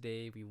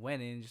Thursday. We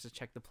went in just to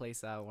check the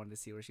place out, wanted to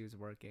see where she was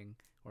working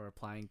or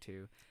applying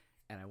to,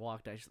 and I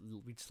walked.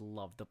 We just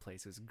loved the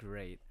place. It was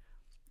great.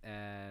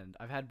 And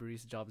I've had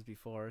barista jobs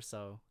before,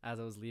 so as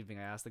I was leaving,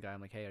 I asked the guy,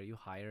 I'm like, "Hey, are you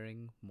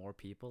hiring more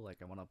people? Like,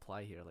 I want to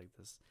apply here. Like,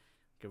 this,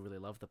 I really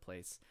love the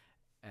place."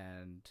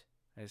 And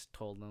I just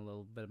told him a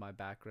little bit of my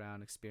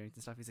background, experience,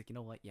 and stuff. He's like, "You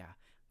know what? Yeah,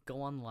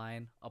 go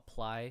online,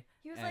 apply."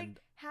 He was and like,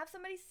 "Have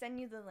somebody send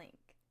you the link."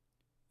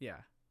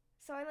 yeah,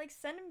 So I like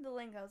sent him the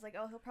link. I was like,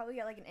 "Oh, he'll probably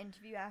get like an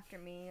interview after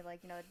me.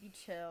 Like, it'd be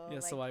chill." yeah.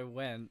 Like, So I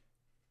went.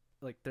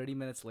 Like 30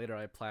 minutes later,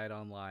 I applied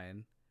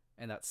online,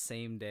 and that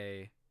same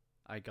day,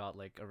 I got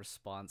like a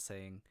response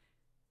saying,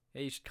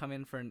 "Hey, you should come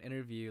in for an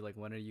interview. Like,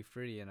 when are you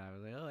free?" And I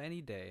was like, "Oh,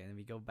 any day." And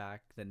we go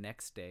back the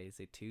next day,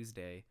 say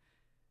Tuesday,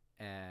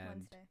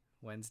 and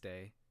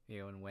Wednesday.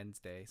 And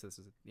Wednesday. So this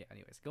was yeah.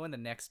 Anyways, go in the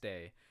next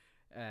day,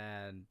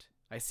 and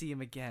I see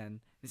him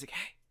again. He's like,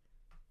 "Hey,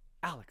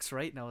 Alex,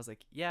 right?" And I was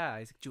like, "Yeah."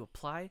 He's like, "Did you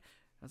apply?" I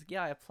was like,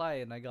 "Yeah, I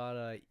applied." And I got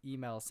a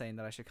email saying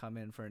that I should come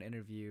in for an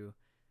interview,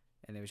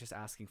 and it was just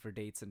asking for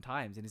dates and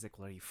times. And he's like,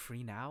 "Well, are you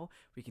free now?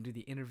 We can do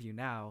the interview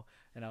now."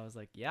 And I was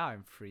like, "Yeah,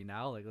 I'm free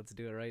now. Like, let's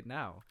do it right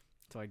now."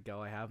 So I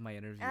go. I have my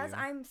interview. As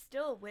I'm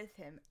still with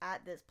him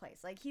at this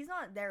place. Like, he's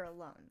not there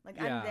alone. Like,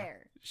 Yeah. I'm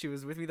there. She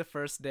was with me the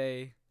first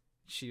day.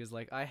 She was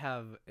like, "I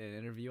have an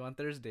interview on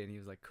Thursday," and he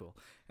was like, "Cool."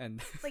 And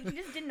Like, he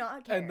just did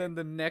not care. and then and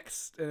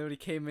then when he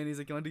came in, he's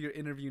like, "You want to do your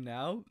interview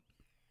now?"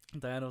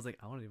 And Diana was like,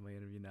 "I want to do my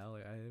interview now.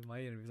 Like, my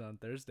interview's on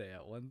Thursday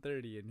at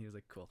 1:30." And he was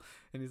like, "Cool."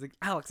 And he's like,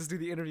 "Alex, let's do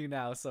the interview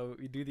now." So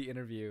we do the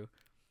interview,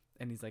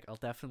 and he's like, "I'll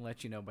definitely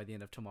let you know by the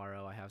end of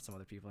tomorrow. I have some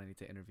other people I need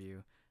to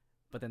interview."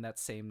 But then that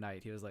same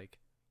night, he was like,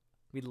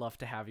 "We'd love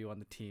to have you on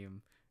the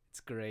team. It's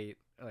great.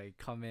 Like,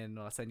 come in.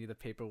 I'll send you the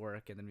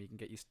paperwork, and then we can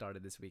get you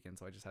started this weekend."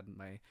 So I just had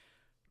my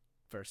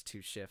first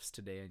 2 shifts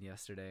today and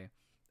yesterday,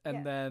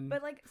 and then.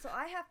 But like, so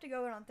I have to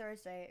go in on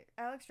Thursday.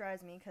 Alex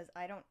drives me because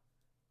I don't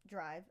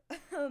drive.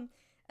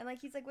 And like,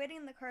 he's like waiting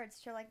in the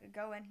carts to like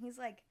go in. He's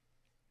like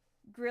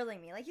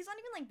grilling me. Like, he's not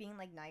even like being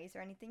like nice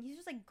or anything. He's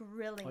just like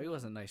grilling me. He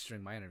wasn't nice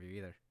during my interview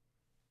either.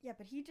 Yeah,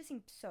 but he just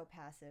seemed so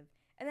passive.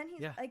 And then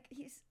he's like,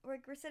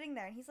 we're sitting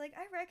there, and he's like,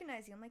 "I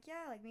recognize you." I'm like,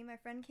 "Yeah." Like, me and my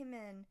friend came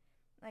in,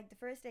 like the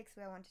first day, because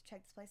I wanted to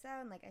check this place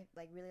out, and like I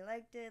like really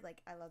liked it.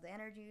 Like, I love the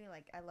energy.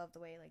 Like, I love the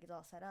way like it's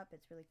all set up.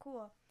 It's really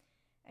cool.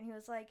 And he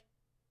was like,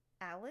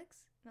 "Alex,"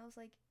 and I was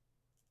like,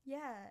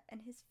 "Yeah."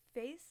 And his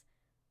face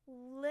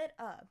lit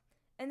up.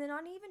 And then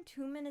not even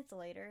 2 minutes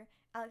later,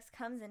 Alex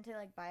comes in to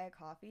like buy a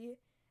coffee,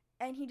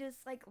 and he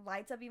just like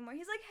lights up even more.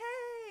 He's like,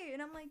 "Hey,"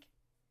 and I'm like,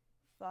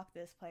 "Fuck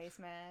this place,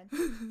 man.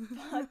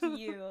 Fuck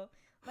you."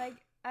 Like,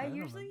 I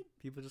usually know,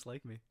 people just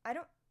like me.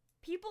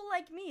 People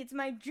like me. It's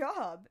my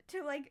job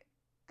to like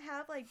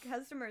have like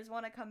customers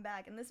want to come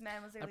back, and this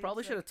man was. I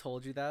probably should have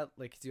told you that,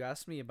 like, 'cause you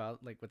asked me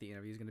about like what the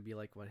interview is gonna be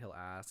like, what he'll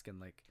ask, and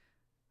like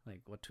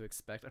what to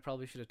expect. I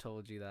probably should have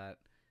told you that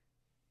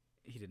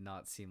he did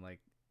not seem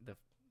like the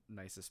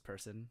nicest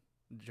person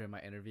during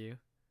my interview.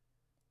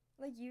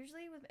 Like,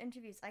 usually with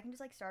interviews, I can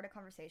just like start a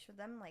conversation with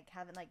them, like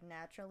have it like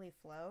naturally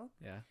flow.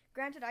 Yeah.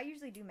 Granted, I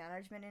usually do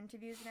management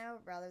interviews now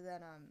rather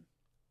than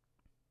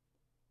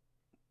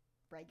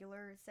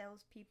regular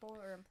salespeople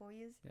or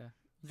employees. Yeah.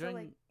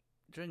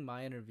 During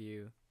my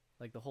interview,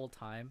 like the whole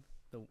time,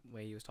 the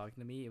way he was talking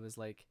to me, it was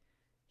like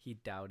he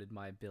doubted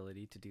my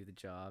ability to do the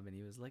job, and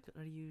he was like,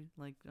 "Are you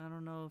like, I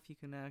don't know if you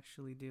can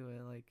actually do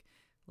it. Like,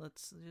 why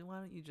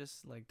don't you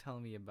just like tell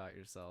me about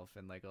yourself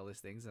and like all these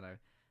things." And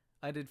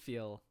I did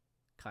feel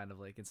kind of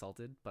like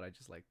insulted, but I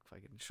just like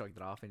fucking shrugged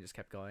it off and just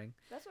kept going.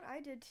 That's what I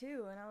did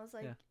too, and I was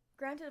like,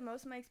 granted,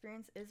 most of my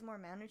experience is more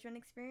management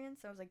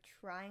experience, so I was like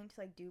trying to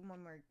like do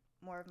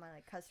more of my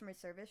like customer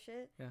service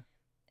shit. Yeah.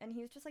 And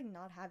he was just like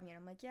not having it.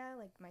 I'm like, "Yeah,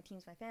 like my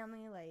team's my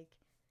family, like,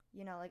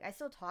 you know, like I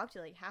still talk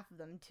to like half of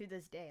them to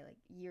this day, like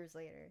years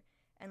later.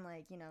 And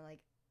like, you know,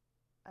 like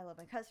I love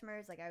my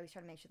customers, like I always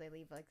try to make sure they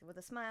leave like with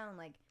a smile, and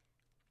like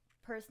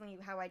personally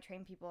how I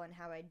train people and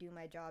how I do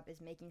my job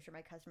is making sure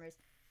my customers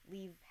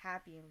leave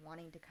happy and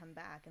wanting to come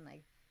back and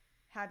like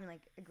having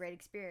like a great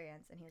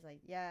experience." And he was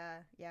like,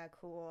 yeah,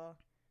 cool.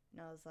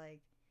 And I was like,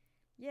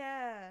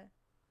 yeah.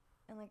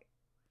 And like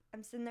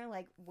I'm sitting there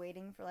like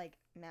waiting for like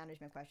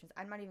management questions.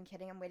 I'm not even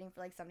kidding. I'm waiting for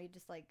like somebody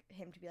just like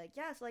him to be like,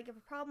 "Yeah, so like if a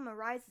problem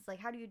arises, like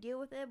how do you deal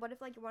with it? What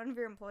if like one of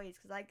your employees?"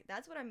 Because like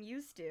that's what I'm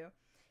used to.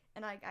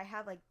 And like I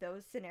have like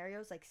those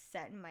scenarios like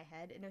set in my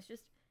head, and it's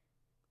just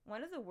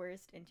one of the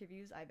worst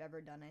interviews I've ever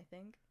done, I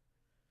think.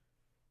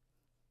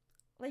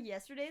 Like,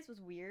 yesterday's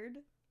was weird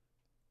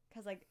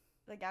because like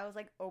the guy was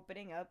like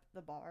opening up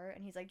the bar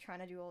and he's like trying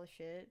to do all the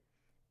shit.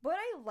 But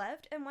I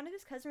left and one of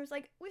his customers was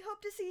like, "We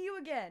hope to see you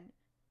again."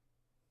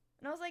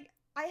 And I was like,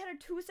 I had a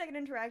 2-second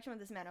interaction with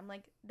this man. I'm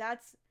like,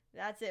 that's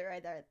it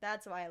right there.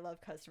 That's why I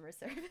love customer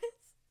service.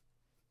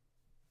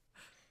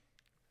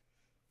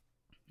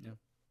 Yeah,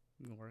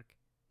 gonna work.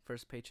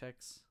 First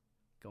paychecks,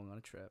 going on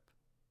a trip.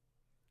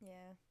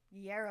 Yeah.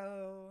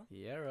 Yarrow.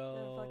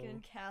 Yarrow. The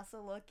fucking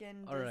castle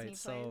looking All Disney right,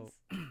 place. so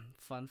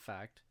fun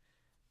fact,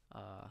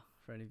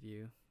 for any of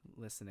you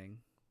listening,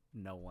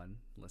 no one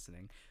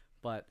listening,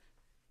 but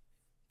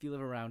if you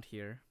live around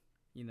here,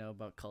 you know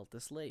about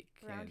Cultus Lake.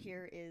 Around and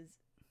here is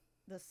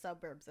the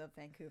suburbs of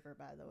Vancouver,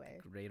 by the way.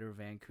 Greater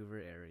Vancouver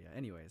area.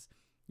 Anyways,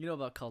 you know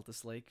about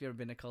Cultus Lake. If you ever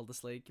been to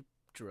Cultus Lake, you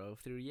drove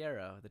through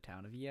Yarrow, the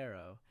town of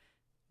Yarrow.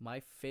 My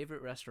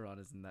favorite restaurant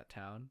is in that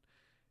town.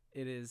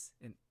 It is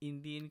an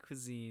Indian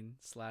cuisine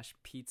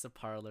 / pizza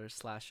parlor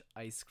 /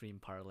 ice cream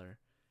parlor.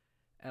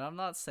 And I'm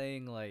not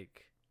saying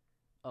like,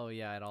 oh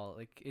yeah, at all.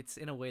 Like, it's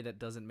in a way that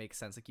doesn't make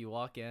sense. Like, you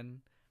walk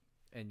in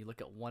and you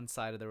look at one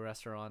side of the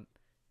restaurant,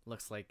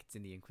 looks like it's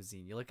Indian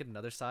cuisine. You look at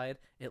another side,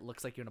 it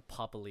looks like you're in a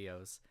Papa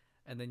Leo's.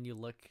 And then you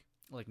look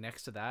like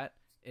next to that,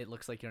 it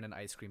looks like you're in an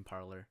ice cream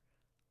parlor.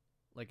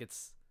 Like,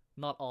 it's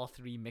not all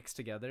three mixed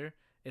together.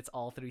 It's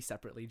all three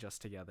separately,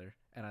 just together,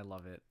 and I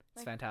love it.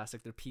 It's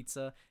fantastic. Their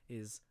pizza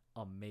is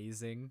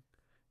amazing.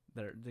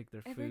 Their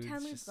every food.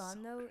 time we've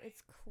gone though,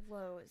 it's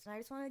closed, and I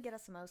just want to get a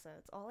samosa.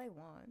 That's all I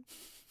want.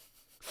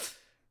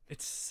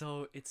 It's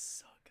so good.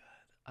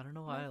 I don't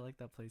know why I like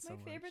that place so much.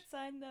 My favorite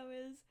sign though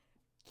is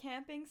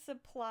camping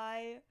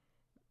supply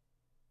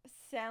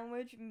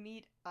sandwich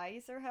meat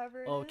ice or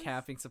however it is.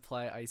 Camping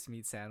supply ice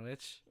meat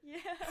sandwich. Yeah,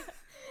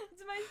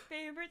 it's my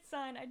favorite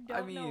sign. I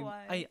don't know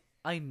why.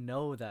 I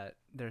know that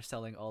they're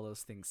selling all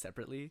those things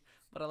separately,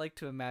 but I like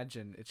to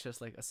imagine it's just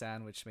like a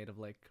sandwich made of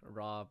like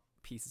raw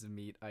pieces of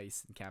meat,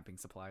 ice, and camping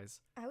supplies.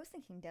 I was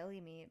thinking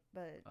deli meat,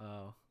 but...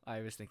 Oh,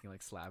 I was thinking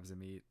like slabs of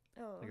meat.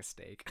 Oh. Like a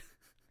steak.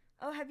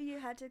 Oh, have you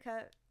had to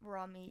cut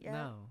raw meat yet?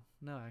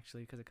 No,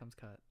 actually, because it comes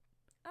cut.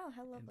 Oh,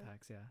 how lovely. In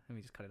packs, yeah. And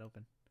we just cut it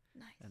open.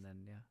 Nice. And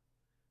then, yeah.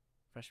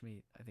 Fresh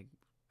meat, I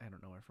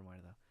don't know where from where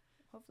though.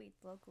 Hopefully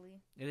it's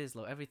locally. It is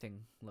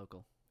everything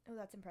local. Oh,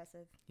 that's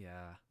impressive.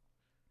 Yeah.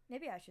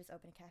 Maybe I should just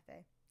open a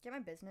cafe. Get my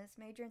business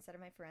major instead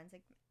of my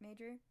forensic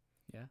major.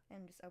 Yeah.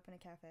 And just open a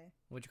cafe.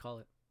 What'd you call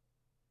it?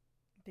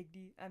 Big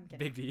D. I'm kidding.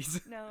 Big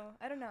D's. No,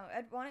 I don't know.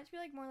 I'd want it to be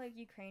like more like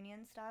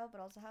Ukrainian style,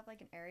 but also have like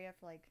an area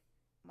for like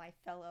my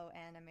fellow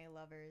anime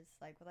lovers,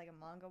 like with like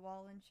a manga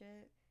wall and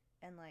shit,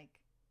 and like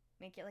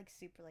make it like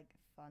super like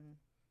fun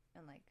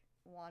and like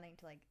wanting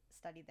to like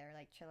study there,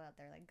 like chill out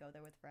there, like go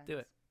there with friends. Do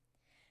it.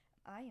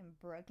 I am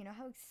broke. You know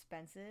how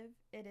expensive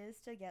it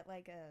is to get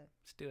like a...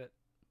 Just do it.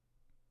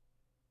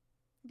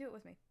 Do it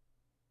with me.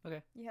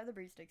 Okay. You have the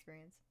barista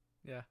experience.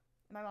 Yeah.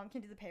 My mom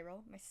can do the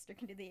payroll. My sister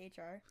can do the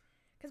HR.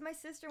 Because my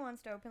sister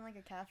wants to open like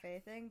a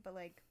cafe thing, but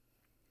like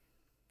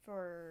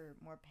for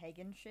more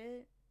pagan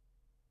shit.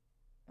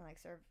 And like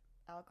serve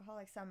alcohol,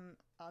 like some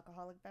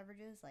alcoholic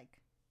beverages, like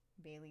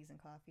Baileys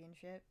and coffee and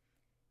shit.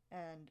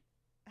 And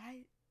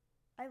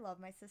I love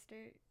my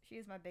sister. She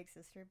is my big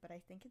sister, but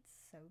I think it's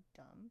so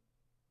dumb.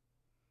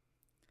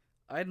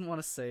 I didn't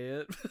want to say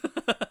it.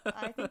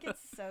 I think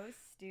it's so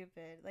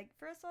stupid. Like,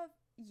 first off,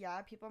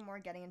 yeah, people are more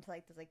getting into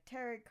like those like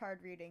tarot card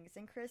readings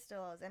and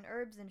crystals and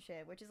herbs and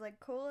shit, which is like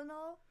cool and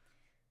all.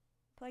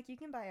 But like, you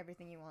can buy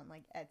everything you want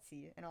like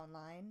Etsy and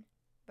online.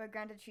 But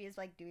granted, she is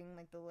like doing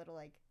like the little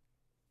like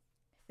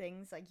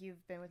things. Like,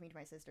 you've been with me to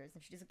my sister's,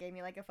 and she just gave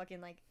me like a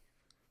fucking like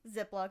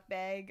Ziploc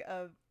bag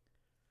of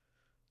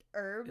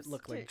herbs. It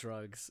looked like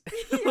drugs.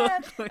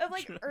 Yeah, of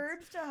like drugs.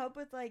 Herbs to help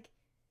with like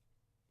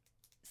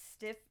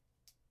stiff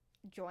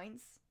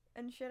joints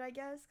and shit, I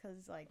guess,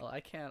 because like... Well,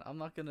 I'm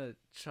not gonna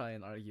try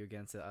and argue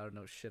against it. I don't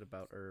know shit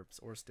about herbs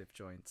or stiff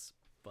joints,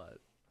 but...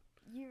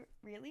 You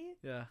really?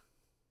 Yeah.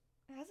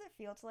 How does it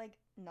feel to like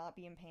not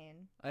be in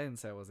pain? I didn't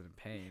say I wasn't in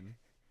pain.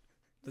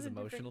 Does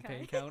emotional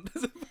pain kind?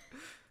 count?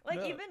 Like,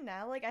 no. Even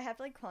now, like, I have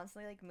to like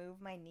constantly like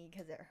move my knee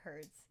because it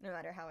hurts no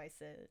matter how I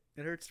sit.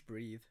 It hurts to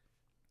breathe.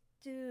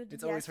 Dude,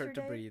 it's always hurt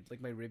to breathe.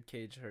 Like, my rib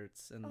cage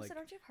hurts, and like... like... So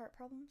don't you have heart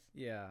problems?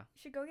 Yeah.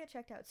 You should go get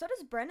checked out. So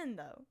does Brennan,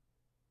 though.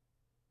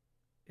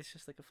 It's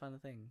just like a fun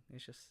thing.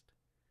 It's just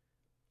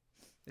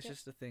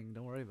a thing.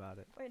 Don't worry about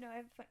it. Wait, no, I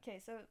have fun. Okay,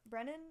 so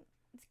Brennan's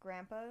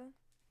grandpa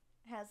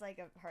has like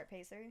a heart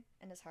pacer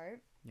in his heart.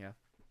 Yeah.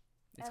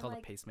 It's called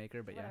a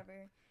pacemaker, but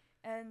whatever.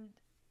 Yeah. And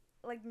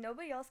like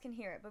nobody else can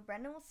hear it, but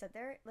Brendan will sit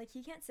there. Like,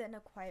 he can't sit in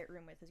a quiet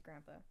room with his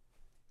grandpa,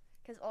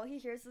 because all he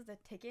hears is the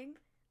ticking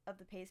of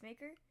the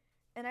pacemaker.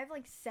 And I've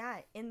like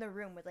sat in the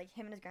room with like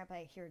him and his grandpa.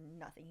 I hear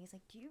nothing. He's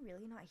like, "Do you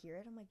really not hear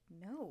it?" I'm like,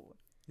 "No."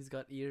 He's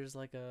got ears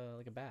like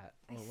a bat.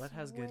 Well, what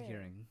has good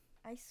hearing?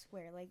 I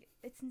swear, like,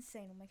 it's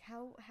insane. I'm like,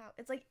 how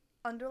it's like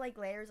under like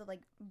layers of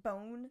like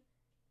bone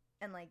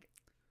and like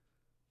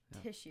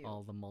tissue.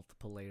 All the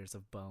multiple layers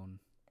of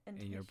bone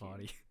in your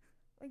body.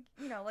 Like,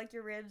 you know, like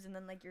your ribs and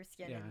then like your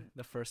skin. Yeah, and...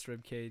 the first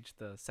rib cage,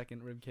 the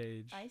second rib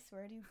cage. I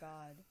swear to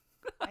God.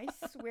 I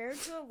swear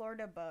to the Lord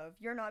above,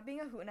 you're not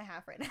being a hoot and a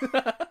half right now.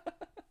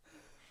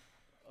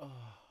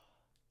 Oh.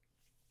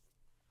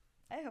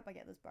 I hope I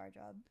get this bar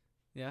job.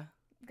 Yeah.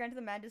 Granted,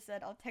 the man just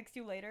said, I'll text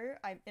you later.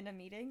 I'm in a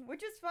meeting,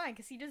 which is fine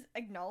because he just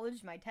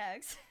acknowledged my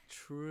text.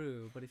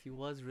 True, but if he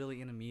was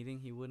really in a meeting,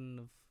 he wouldn't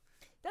have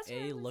That's what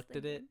I A, was looked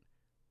at it, thinking.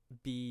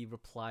 B,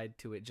 replied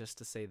to it just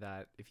to say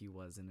that if he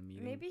was in a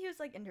meeting. Maybe he was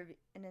like in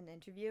an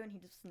interview and he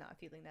just not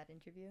feeling that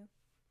interview.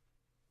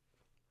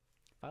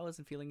 If I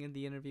wasn't feeling in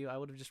the interview, I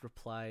would have just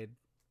replied.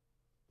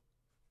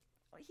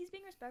 He's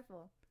being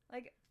respectful.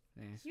 Like,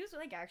 he was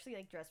like actually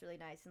like dressed really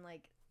nice and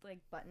like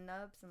button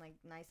ups and like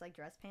nice like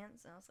dress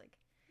pants, and I was like,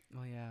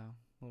 Oh yeah,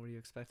 what were you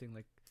expecting?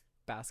 Like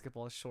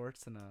basketball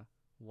shorts and a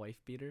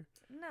wife beater?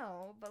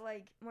 no, but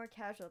like more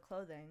casual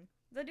clothing.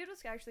 The dude was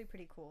actually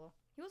pretty cool.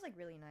 He was like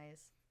really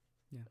nice.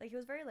 Yeah. Like he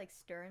was very like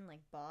stern,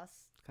 like boss.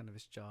 Kind of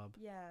his job.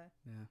 Yeah.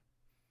 Yeah.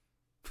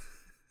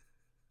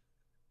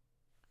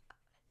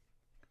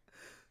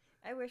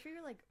 I wish we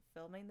were like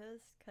filming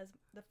this because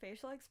the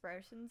facial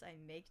expressions I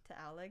make to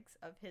Alex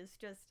of his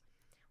just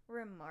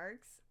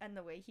remarks and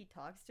the way he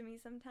talks to me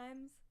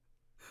sometimes.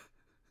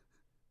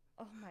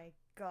 Oh my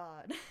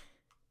god.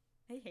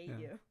 I hate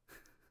you.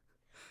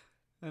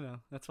 I know.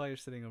 That's why you're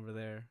sitting over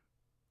there.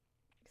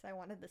 Because I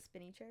wanted the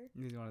spinny chair.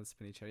 You wanted the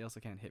spinny chair. You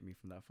also can't hit me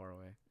from that far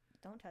away.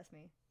 Don't test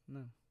me.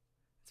 No.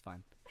 It's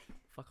fine.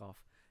 Fuck off.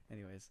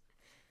 Anyways.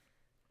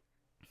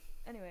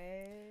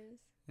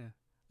 Yeah.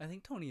 I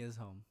think Tony is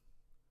home.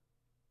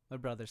 My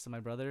brother. So my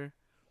brother,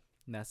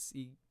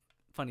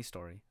 funny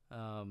story.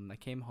 I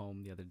came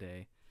home the other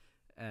day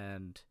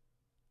and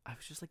I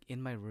was just like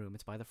in my room.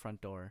 It's by the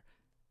front door.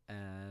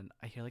 And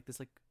I hear like this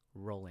like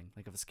rolling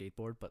like of a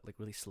skateboard, but like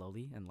really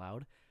slowly and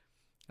loud.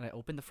 And I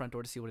open the front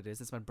door to see what it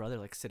is. It's my brother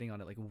like sitting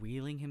on it, like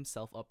wheeling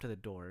himself up to the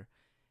door.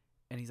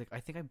 And he's like, I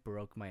think I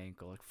broke my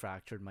ankle, like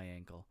fractured my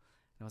ankle.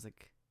 And I was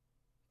like,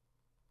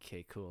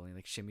 okay, cool. And he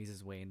like shimmies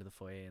his way into the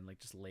foyer and like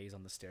just lays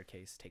on the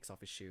staircase, takes off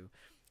his shoe,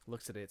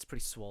 looks at it. It's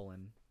pretty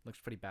swollen, looks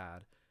pretty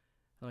bad.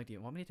 I'm like, do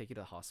you want me to take you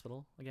to the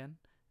hospital again?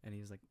 And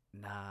he's like,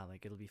 nah,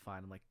 like it'll be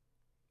fine. I'm like,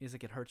 he's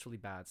like, it hurts really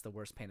bad. It's the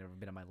worst pain I've ever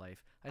been in my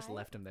life. I just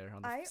left him there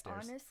on the stairs.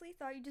 I honestly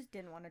thought you just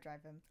didn't want to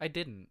drive him. I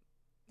didn't.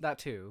 That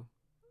too.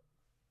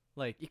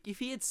 Like, if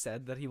he had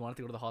said that he wanted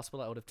to go to the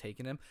hospital, I would have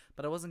taken him.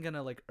 But I wasn't going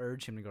to, like,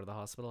 urge him to go to the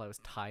hospital. I was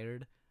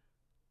tired.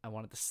 I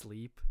wanted to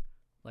sleep.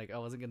 Like, I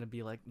wasn't going to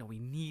be like, no, we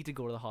need to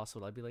go to the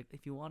hospital. I'd be like,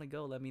 if you want to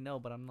go, let me know.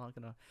 But I'm not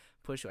going to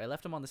push you. I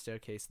left him on the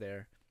staircase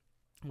there.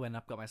 Went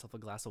up, got myself a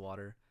glass of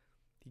water.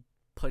 He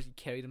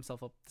carried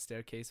himself up the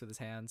staircase with his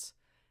hands.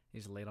 He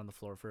just laid on the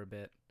floor for a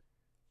bit.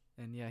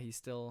 And yeah, he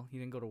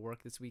didn't go to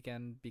work this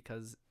weekend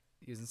because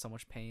he was in so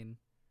much pain.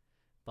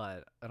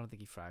 But I don't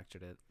think he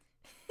fractured it.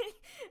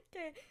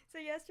 Okay, so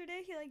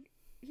yesterday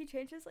he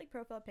changed his like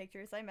profile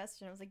picture. So I messaged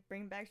him. I was like,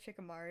 bring back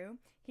Shikamaru.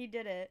 He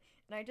did it,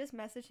 and I just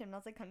messaged him. And I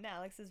was like, come to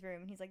Alex's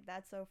room. And he's like,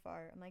 that's so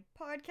far. I'm like,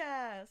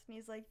 podcast. And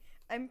he's like,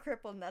 I'm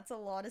crippled. And that's a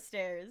lot of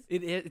stairs.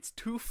 It's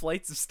 2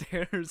 flights of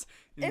stairs.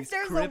 If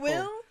there's a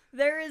will,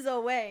 there is a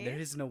way. There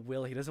is no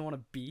will. He doesn't want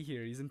to be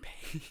here. He's in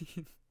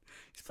pain.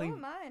 He's playing. So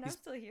am I, and I'm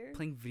still here.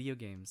 Playing video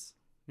games.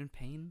 You're in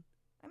pain?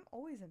 I'm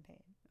always in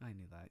pain. I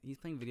knew that. He's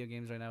playing video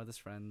games right now with his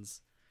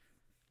friends.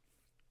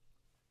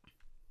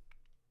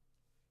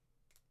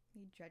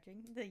 You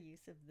judging the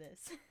use of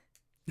this?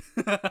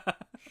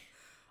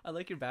 I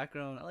like your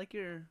background. I like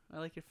your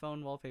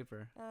phone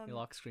wallpaper. Your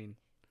lock screen.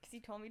 Cause he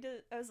told me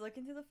to. I was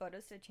looking through the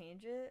photos to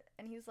change it,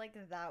 and he was like,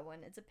 "That one.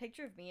 It's a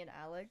picture of me and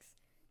Alex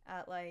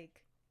at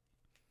like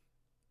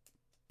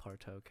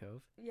Parto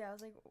Cove." Yeah, I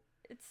was like,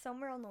 it's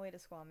somewhere on the way to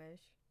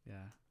Squamish.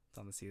 Yeah, it's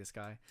on the Sea to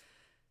Sky.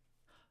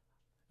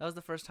 That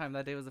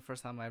day was the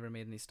first time I ever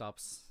made any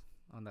stops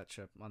on that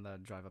trip, on the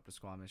drive up to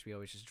Squamish. We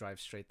always just drive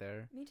straight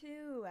there. Me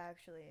too,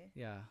 actually.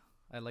 Yeah.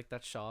 I like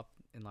that shop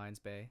in Lions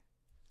Bay.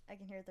 I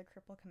can hear the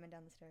cripple coming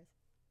down the stairs.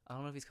 I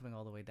don't know if he's coming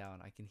all the way down.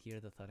 I can hear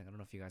the thudding. I don't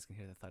know if you guys can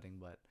hear the thudding,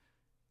 but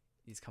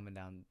he's coming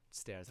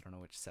downstairs. I don't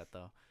know which set,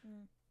 though.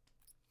 Mm.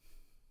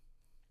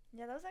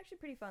 Yeah, that was actually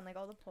pretty fun. Like,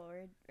 all the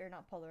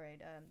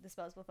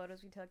disposable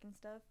photos we took and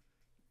stuff.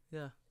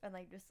 Yeah. And,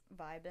 like, just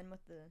vibing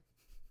with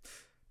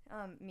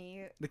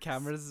me. The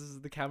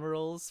camera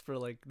rolls for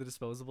like the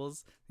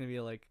disposables gonna be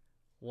like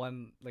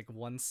one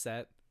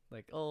set,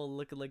 like, oh,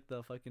 look at like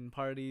the fucking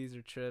parties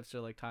or trips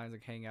or like times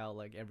like hang out,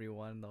 like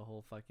everyone, the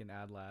whole fucking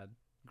AdLad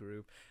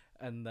group,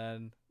 and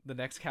then the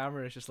next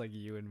camera is just like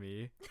you and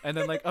me, and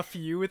then like a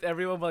few with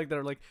everyone, but like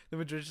they're like the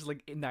majority, just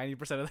like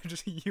 90% of them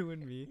just you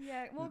and me.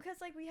 Yeah, well,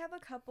 because like we have a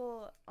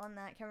couple on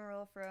that camera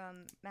roll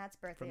from Matt's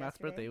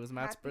birthday. It was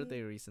Matt's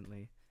birthday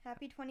recently.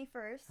 Happy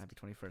 21st. Happy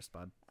 21st,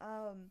 bud.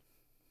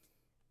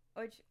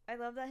 Which I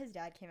love that his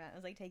dad came out and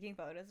was like taking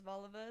photos of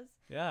all of us.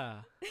 Yeah.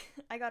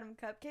 I got him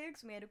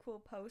cupcakes. We had a cool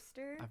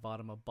poster. I bought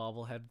him a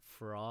bobblehead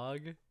frog.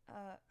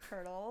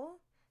 Turtle.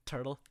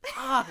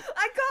 Ah!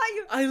 I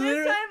got you.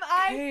 This time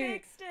I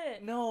fixed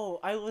it. No,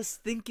 I was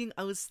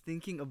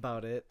thinking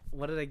about it.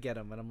 What did I get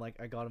him? And I'm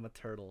like, I got him a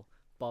turtle,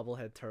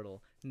 bobblehead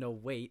turtle. No,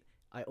 wait.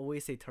 I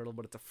always say turtle,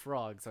 but it's a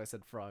frog, so I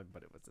said frog,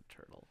 but it was a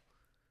turtle.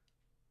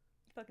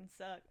 You fucking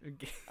suck.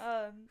 Okay.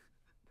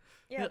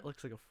 Yeah. It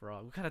looks like a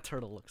frog. What kind of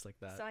turtle looks like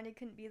that? Sonya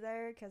couldn't be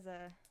there because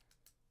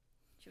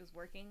she was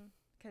working.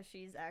 Because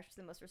she's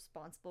actually the most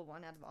responsible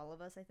one out of all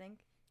of us, I think.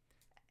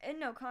 And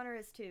no, Connor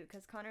is too.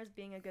 Because Connor's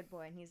being a good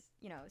boy and he's,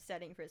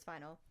 studying for his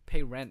final.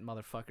 Pay rent,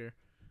 motherfucker.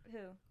 Who?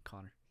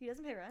 Connor. He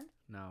doesn't pay rent?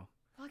 No.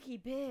 Fucky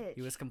bitch.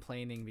 He was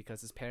complaining because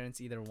his parents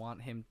either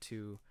want him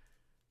to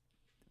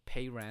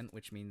pay rent,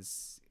 which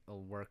means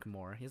he'll work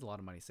more. He has a lot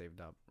of money saved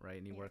up, right?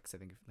 And he works, I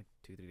think, like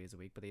 2-3 days a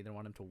week. But they either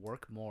want him to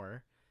work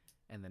more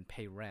and then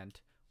pay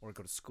rent, or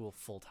go to school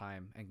full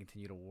time and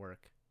continue to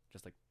work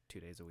just like 2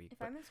 days a week.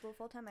 If I'm in school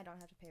full time, I don't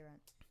have to pay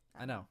rent.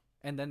 I know.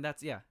 And then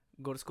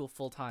go to school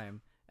full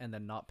time and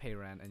then not pay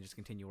rent and just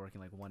continue working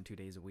like 1-2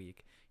 days a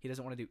week. He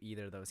doesn't want to do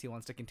either of those. He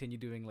wants to continue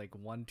doing like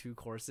 1-2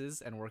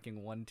 courses and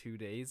working 1-2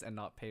 days and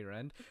not pay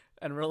rent.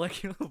 And we're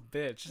like, you little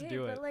bitch, just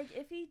do it. But like,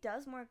 if he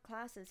does more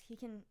classes, he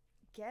can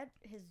get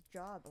his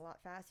job a lot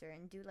faster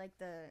and do like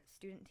the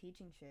student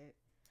teaching shit.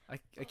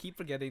 I keep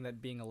forgetting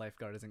that being a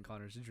lifeguard isn't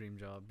Connor's dream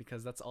job,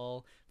 because that's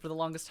all, for the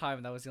longest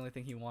time, that was the only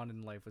thing he wanted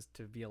in life, was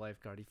to be a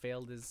lifeguard. He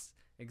failed his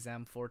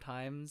exam 4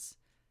 times,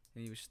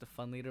 and he was just a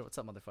fun leader. What's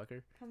up,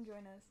 motherfucker? Come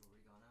join us. Where we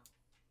going out?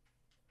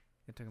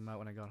 I took him out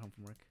when I got home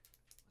from work.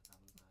 What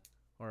time was that?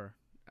 Or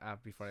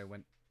before I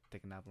went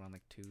take a nap around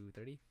like 2:30. I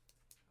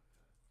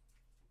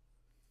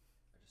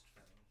just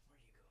forgot. Where are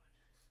you going?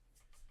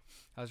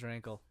 How's your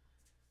ankle?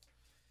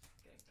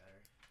 Getting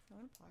better. I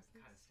want to pause I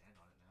this. kind of stand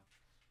on it now.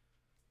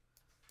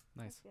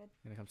 Nice. That's good.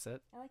 You gonna come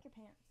sit? I like your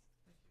pants.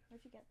 Thank you.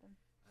 Where'd you get them?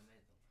 I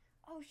made them.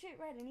 Oh shit!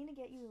 Right, I need to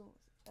get you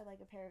like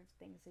a pair of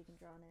things so you can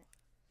draw on it.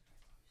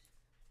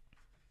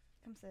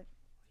 Come sit.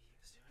 What are you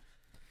guys doing?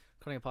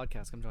 Recording a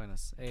podcast. Come join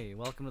us. Hey,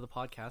 welcome to the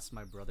podcast,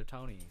 my brother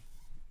Tony.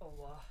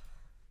 Oh,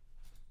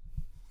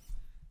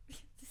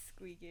 The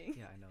squeaking.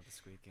 Yeah, I know the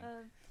squeaking.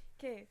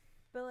 Okay,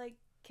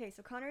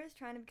 so Connor is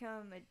trying to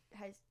become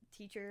a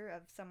teacher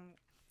of some.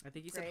 I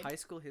think he said grade. high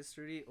school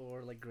history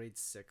or like grade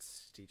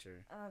 6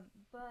 teacher.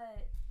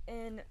 But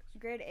in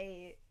grade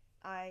 8,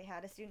 I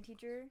had a student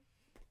teacher,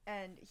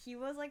 and he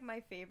was like my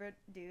favorite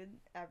dude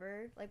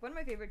ever. Like one of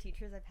my favorite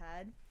teachers I've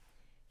had.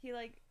 He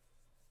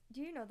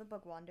do you know the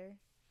book Wander?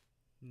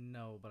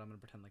 No, but I'm gonna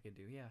pretend like I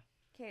do. Yeah.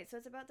 Okay, so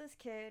it's about this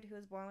kid who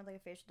was born with like a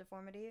facial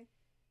deformity.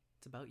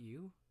 It's about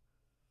you.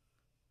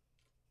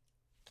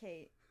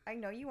 Okay, I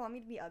know you want me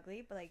to be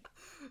ugly, but like,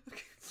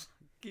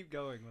 Keep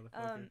going,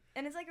 motherfucker.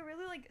 and it's like a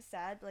really like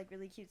sad, but like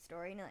really cute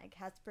story, and it like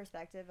has the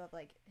perspective of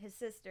like his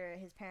sister,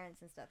 his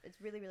parents, and stuff.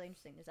 It's really really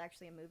interesting. There's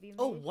actually a movie.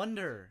 Oh, made.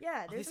 Wonder.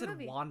 Yeah, He there's a said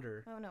movie.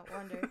 Wander. Oh no,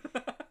 Wonder.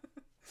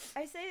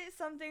 I say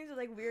some things with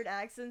like weird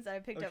accents that I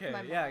picked up Okay, from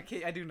my mom. yeah,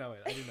 okay, I do know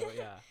it.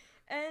 Yeah.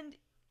 And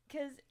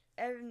because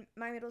in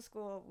my middle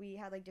school, we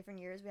had like different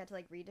years. We had to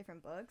like read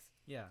different books.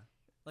 Yeah.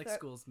 Like So-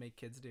 schools make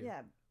kids do.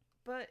 Yeah,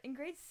 but in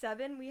grade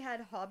 7, we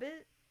had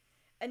Hobbit,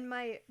 and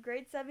my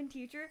grade 7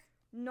 teacher,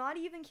 not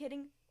even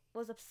kidding,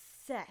 was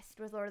obsessed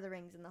with Lord of the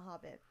Rings and The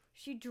Hobbit.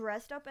 She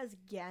dressed up as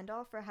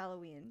Gandalf for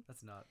Halloween.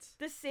 That's nuts.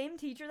 The same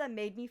teacher that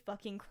made me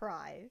fucking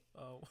cry.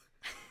 Oh.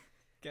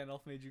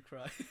 Gandalf made you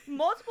cry.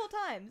 Multiple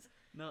times.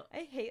 No.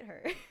 I hate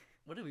her.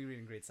 What did we read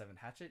in grade 7?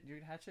 Hatchet? Did you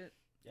read Hatchet?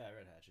 Yeah, I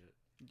read Hatchet.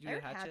 Did you I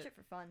read read Hatchet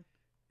for fun.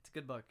 It's a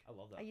good book. I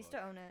love that I used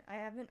book. to own it.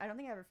 I don't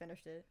think I ever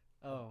finished it.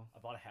 Oh. I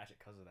bought a Hatchet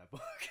because of that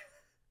book.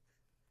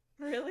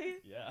 Really?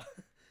 Yeah.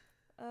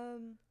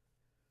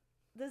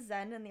 The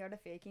Zen and the Art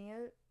of Faking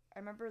It. I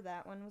remember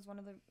that one was one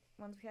of the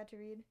ones we had to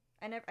read.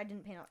 I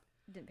didn't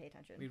pay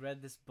attention. We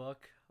read this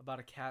book about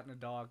a cat and a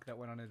dog that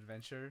went on an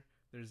adventure.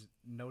 There's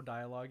no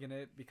dialogue in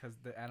it because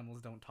the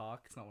animals don't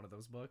talk. It's not one of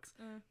those books.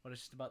 But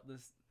it's just about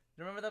this.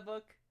 You remember that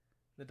book?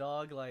 The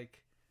dog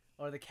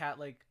or the cat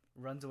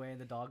runs away and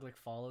the dog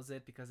follows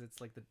it because it's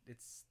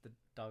the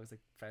dog's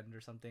friend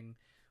or something,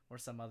 or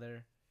some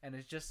other. And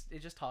it just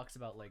talks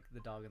about the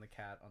dog and the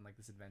cat on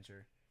this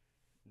adventure.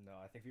 No,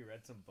 I think we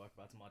read some book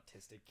about some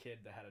autistic kid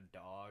that had a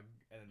dog,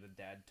 and then the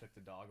dad took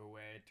the dog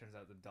away. It turns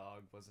out the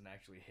dog wasn't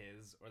actually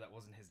his, or that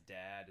wasn't his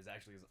dad. It's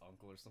actually his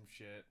uncle or some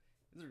shit.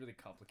 This is a really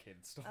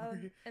complicated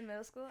story. In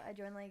middle school, I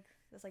joined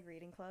this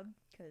reading club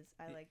because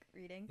I like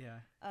reading. Yeah.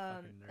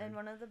 And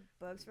one of the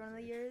books for one of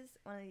the years,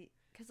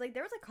 because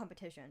there was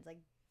competitions and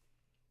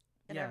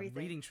yeah,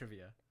 everything. reading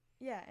trivia.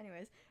 Yeah.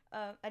 Anyways,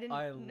 I didn't.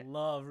 I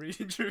love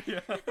reading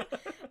trivia.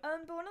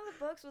 But one of the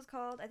books was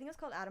called, I think it was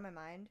called Out of My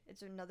Mind.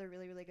 It's another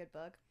really, really good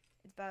book.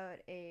 It's about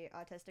a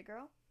autistic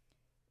girl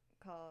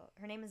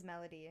her name is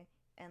Melody,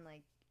 and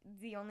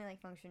the only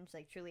function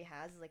she truly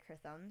has is her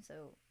thumb.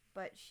 So,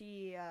 but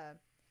she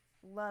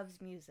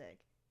loves music,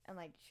 and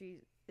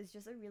she is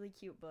just a really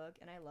cute book,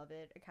 and I love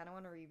it. I kind of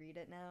want to reread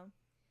it now,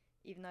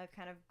 even though I've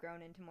kind of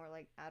grown into more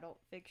adult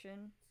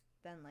fiction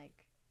than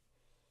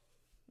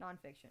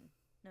nonfiction.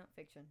 No,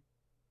 fiction.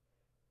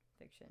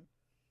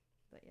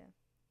 But yeah.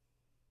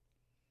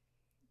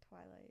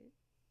 Twilight.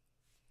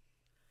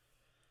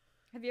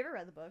 Have you ever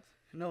read the books?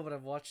 No, but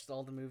I've watched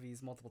all the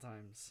movies multiple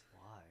times.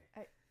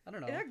 Why? I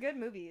don't know. They're good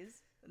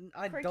movies.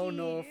 I don't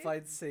know if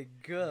I'd say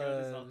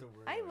good. is not the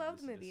word I I'm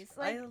loved using to movies.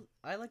 describe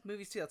I like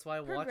movies too. That's why I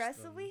watched them.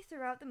 Progressively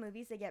throughout the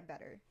movies, they get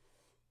better.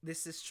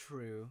 This is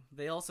true.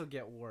 They also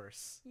get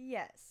worse.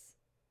 Yes.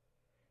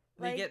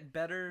 They get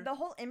better. The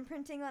whole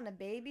imprinting on a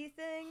baby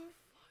thing.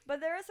 But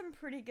there are some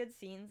pretty good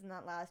scenes in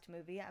that last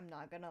movie, I'm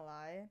not gonna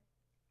lie.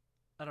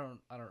 I don't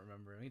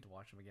remember. I need to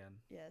watch them again.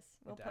 Yes.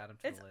 We'll add them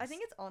to the list. I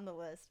think it's on the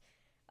list.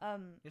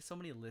 There's so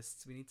many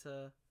lists. We need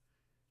to...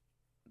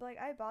 But, like,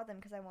 I bought them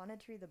because I wanted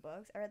to read the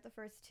books. I read the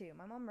first 2.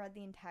 My mom read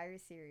the entire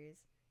series.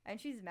 And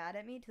she's mad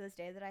at me to this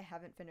day that I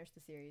haven't finished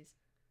the series.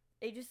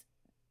 It just...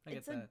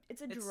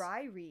 It's a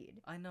dry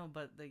read. I know,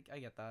 but like I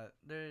get that.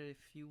 If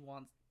you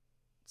want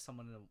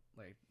someone to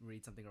like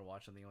read something or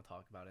watch something, you'll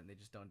talk about it, and they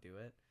just don't do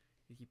it.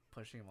 You keep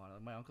pushing them on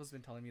it. My uncle's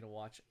been telling me to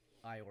watch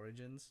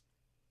Origins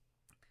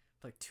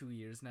for like 2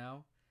 years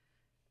now,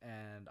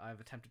 and I've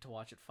attempted to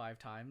watch it 5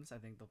 times. I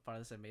think the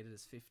farthest I made it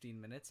is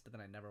 15 minutes, but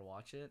then I never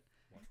watch it.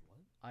 Watch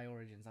what?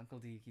 Origins. Uncle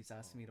D keeps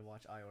asking me to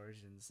watch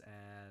Origins,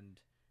 and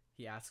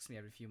he asks me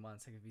every few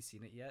months, like, have you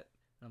seen it yet?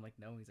 And I'm like,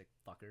 no. He's like,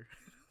 fucker.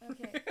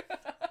 Okay.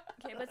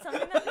 Okay, but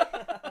something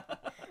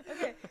that...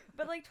 Okay,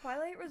 but, like,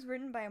 Twilight was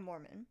written by a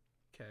Mormon.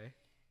 Okay.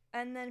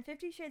 And then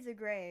 50 Shades of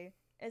Grey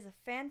is a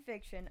fan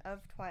fiction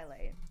of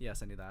Twilight.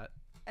 Yes, I knew that.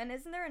 And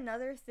isn't there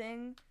another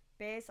thing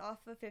based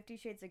off of 50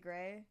 Shades of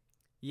Grey?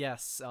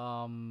 Yes, Fuck,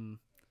 why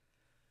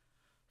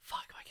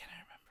can't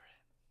I remember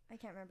it? I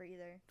can't remember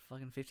either.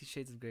 Fucking 50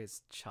 Shades of Grey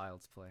is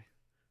child's play.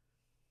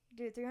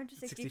 Dude,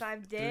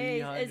 365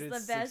 Days is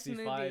the best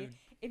movie.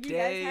 If you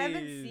guys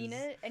haven't seen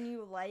it and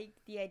you like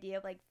the idea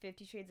of like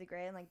 50 Shades of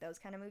Grey and like those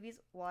kind of movies,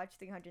 watch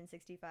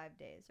 365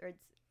 Days. Or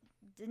it's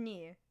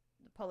Denis,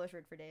 the Polish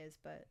word for days,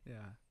 but yeah,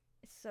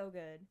 it's so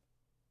good.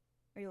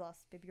 Are you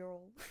lost, baby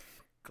girl?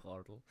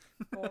 Gordle.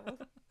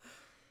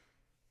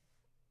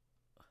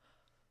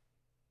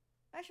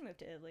 I should move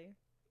to Italy.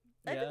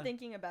 I've been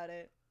thinking about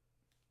it.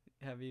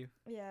 Have you?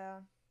 Yeah.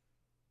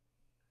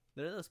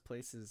 There are those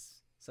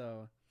places,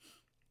 so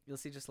you'll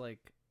see just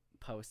like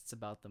posts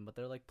about them, but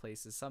they're like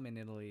places, some in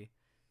Italy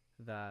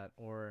that,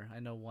 or I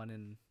know one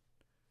in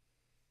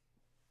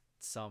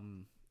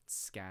some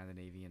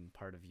Scandinavian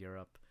part of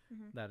Europe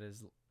that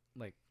is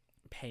like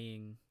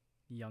paying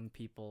young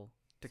people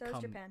to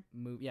come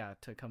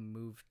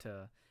move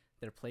to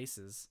their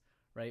places,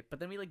 right? But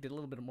then we like did a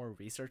little bit more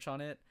research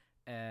on it,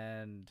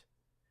 and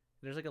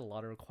there's like a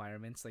lot of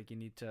requirements. Like you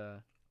need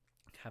to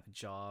have a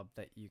job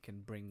that you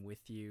can bring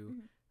with you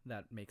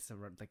that makes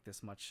like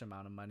this much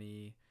amount of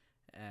money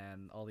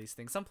and all these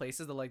things. Some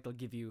places they'll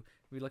give you,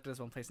 we looked at this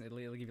one place in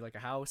Italy, they'll give you like a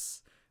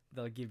house,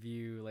 they'll give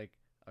you like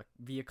a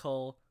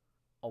vehicle,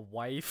 a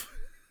wife.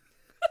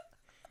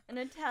 An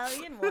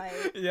Italian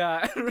wife.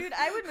 Yeah. Dude,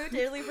 I would move to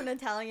Italy for an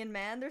Italian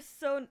man. They're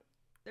so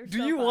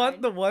Do you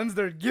want the ones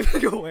they're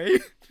giving away?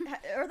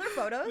 Are there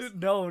photos?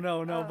 No.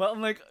 Oh. But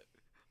I'm like,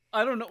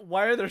 I don't know.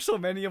 Why are there so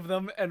many of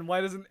them, and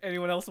why doesn't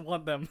anyone else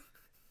want them?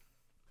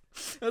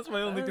 That's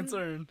my only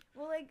concern.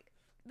 Well, like,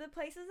 the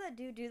places that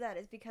do that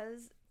is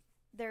because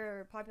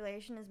their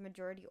population is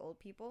majority old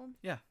people.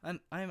 Yeah, and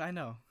I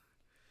know.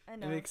 I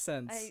know. It makes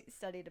sense. I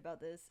studied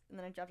about this, and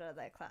then I dropped out of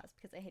that class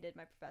because I hated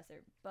my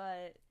professor.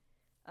 But,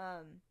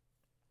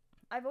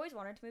 I've always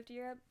wanted to move to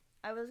Europe.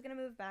 I was going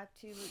to move back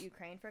to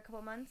Ukraine for a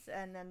couple months,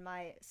 and then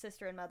my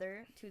sister and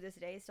mother, to this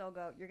day, still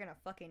go, you're going to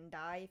fucking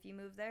die if you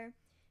move there.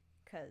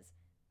 Because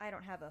I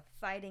don't have a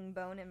fighting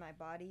bone in my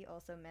body.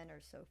 Also, men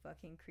are so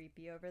fucking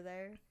creepy over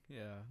there.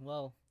 Yeah,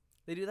 well,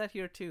 they do that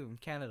here too, in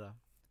Canada.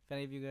 If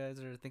any of you guys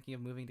are thinking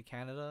of moving to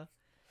Canada,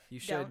 you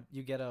should. Don't.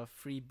 You get a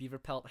free beaver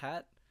pelt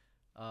hat,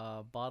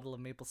 a bottle of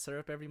maple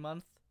syrup every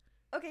month.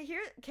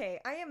 Okay,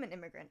 I am an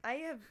immigrant.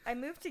 I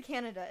moved to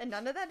Canada, and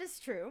none of that is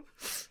true.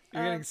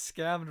 You're getting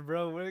scammed,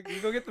 bro.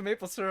 You go get the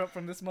maple syrup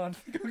from this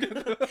month. Go get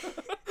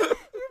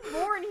You're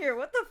born here.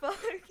 What the fuck?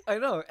 I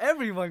know.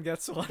 Everyone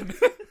gets one.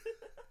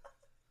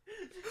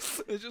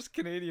 It's just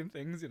Canadian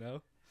things, you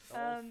know. It's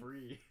all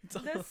free.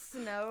 The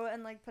snow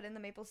and like putting the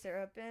maple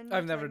syrup in.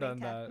 I've never done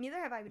that. Neither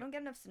have I. We don't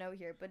get enough snow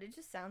here, but it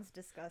just sounds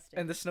disgusting.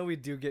 And the snow we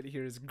do get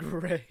here is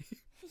gray.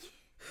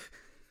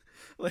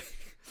 Like,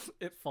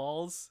 it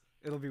falls,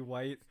 it'll be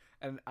white,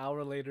 and an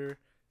hour later,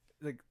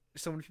 like,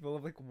 so many people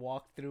have like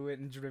walked through it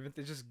and driven.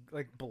 It's just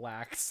like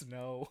black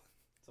snow.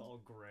 It's all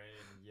gray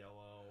and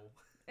yellow.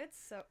 It's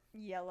so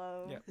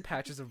yellow. Yeah,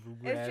 patches of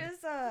red.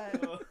 It's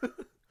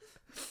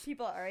just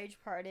people our age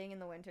partying in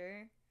the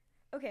winter.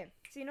 Okay,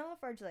 so you know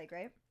Lafarge Lake,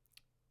 right?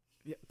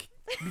 Yeah.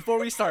 Before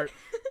we start,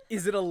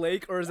 is it a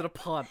lake or is it a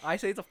pond? I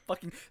say it's a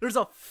fucking. There's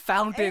a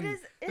fountain.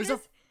 There's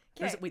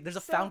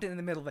a fountain in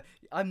the middle of it.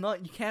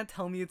 You can't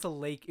tell me it's a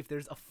lake if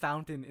there's a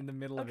fountain in the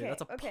middle of it.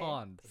 That's a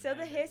pond. So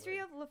the history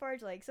of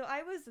Lafarge Lake. So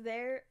I was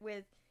there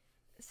with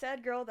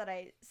said girl that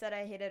I said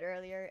I hated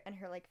earlier, and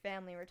her like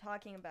family were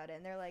talking about it,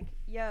 and they're like,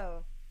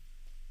 "Yo,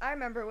 I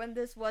remember when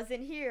this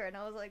wasn't here," and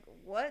I was like,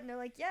 "What?" And they're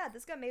like, "Yeah,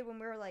 this got made when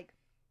we were like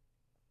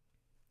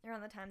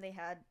around the time they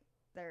had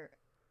their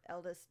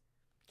eldest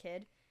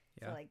kid,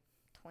 so like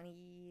 20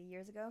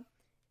 years ago,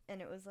 and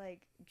it was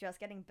like just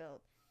getting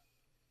built.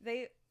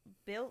 They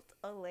built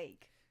a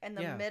lake in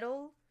the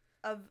middle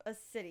of a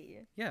city.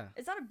 Yeah,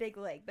 it's not a big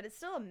lake, but it's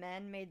still a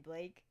man-made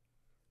lake,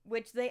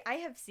 which I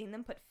have seen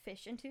them put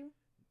fish into.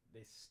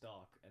 they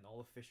stock, and all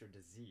the fish are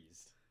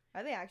diseased.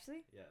 Are they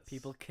actually? Yes.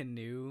 People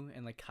canoe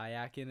and like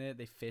kayak in it.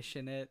 They fish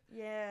in it.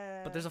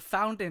 Yeah. But there's a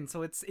fountain,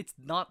 so it's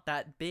not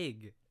that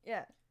big.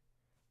 Yeah.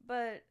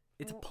 But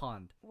It's a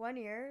pond. one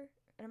year,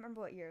 I don't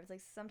remember what year. It was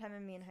like sometime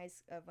in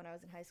when I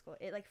was in high school.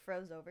 It like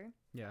froze over.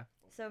 Yeah.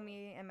 So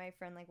me and my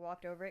friend like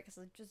walked over it because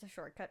it was just a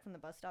shortcut from the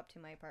bus stop to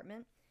my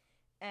apartment.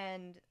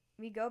 And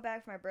we go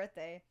back for my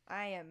birthday.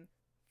 I am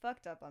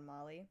fucked up on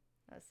Molly.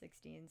 I was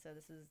 16, so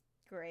this is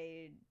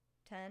grade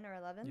 10 or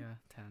 11. Yeah,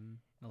 10,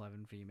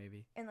 11 for you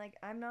maybe. And like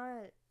I'm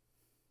not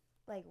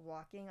like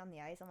walking on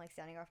the ice. I'm like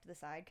standing off to the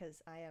side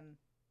because I am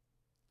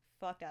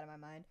fucked out of my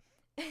mind.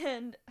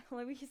 And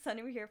like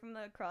suddenly we hear from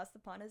across the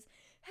pond is,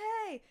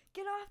 "Hey,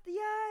 get off the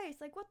ice!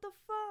 Like what the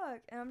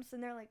fuck?" And I'm just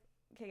sitting there like,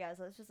 "Okay, guys,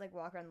 let's just like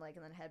walk around the lake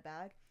and then head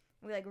back."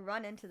 And we like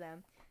run into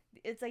them.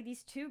 It's like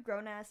these two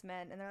grown ass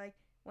men, and they're like,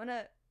 when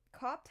a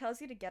cop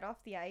tells you to get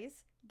off the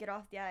ice, get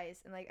off the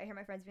ice. And like I hear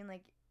my friends being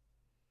like,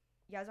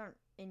 "You guys aren't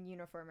in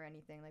uniform or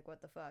anything. Like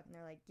what the fuck?" And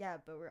they're like, "Yeah,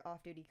 but we're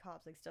off duty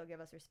cops. Like still give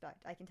us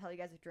respect. I can tell you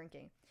guys are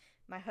drinking."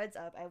 My hood's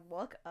up. I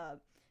look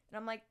up, and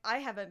I'm like, "I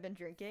haven't been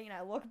drinking." And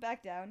I look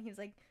back down. He's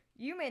like,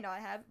 "You may not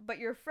have, but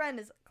your friend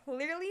is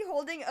clearly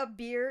holding a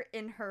beer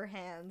in her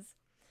hands."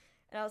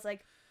 And I was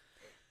like,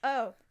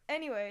 "Oh,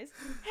 anyways,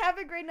 have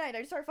a great night." I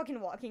just started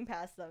fucking walking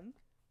past them.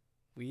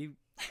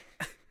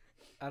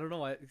 I don't know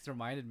why it's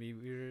reminded me.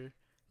 We were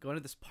going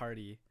to this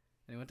party,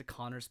 and we went to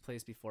Connor's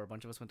place before. A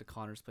bunch of us went to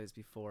Connor's place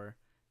before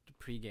to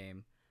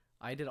pregame.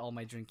 I did all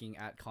my drinking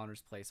at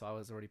Connor's place, so I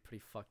was already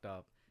pretty fucked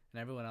up,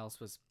 and everyone else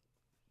was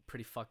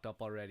pretty fucked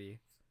up already.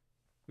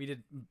 We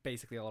did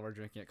basically all of our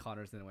drinking at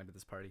Connor's and then went to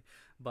this party.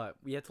 But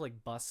we had to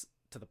like bus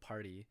to the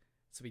party.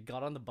 So we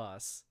got on the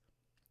bus,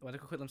 went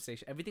to Coquitlam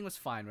Station. Everything was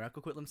fine. We're at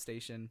Coquitlam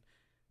Station.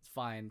 It's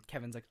fine.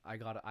 Kevin's like, I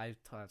gotta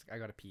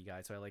pee,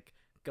 guys. So I like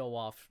go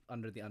off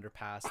under the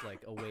underpass,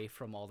 like away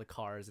from all the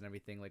cars and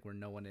everything, like where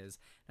no one is.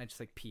 And I just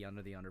like pee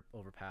under the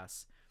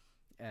overpass.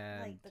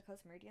 And Like the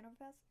Coast Meridian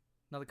overpass?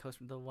 not the coast,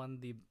 the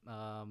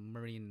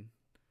Marine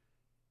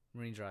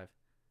Drive.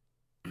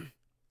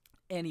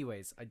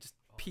 Anyways, I just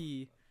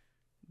pee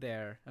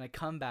there, and I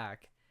come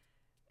back,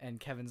 and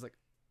Kevin's like,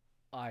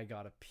 "I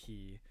gotta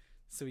pee."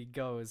 So he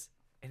goes,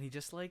 and he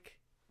just like,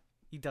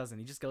 he doesn't.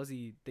 He just goes.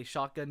 They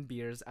shotgun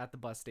beers at the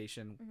bus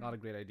station. Mhm. Not a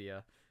great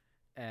idea,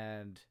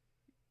 and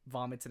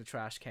vomits in a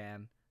trash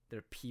can. There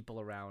are people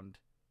around.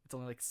 It's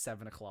only like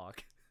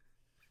 7:00.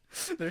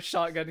 They're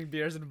shotgunning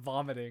beers and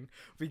vomiting.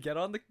 We get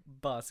on the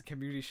bus,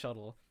 community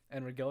shuttle,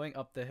 and we're going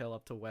up the hill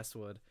up to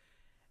Westwood,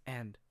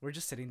 and we're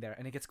just sitting there,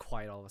 and it gets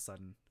quiet all of a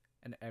sudden.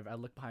 And I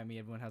look behind me,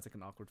 everyone has like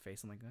an awkward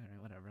face. I'm like, all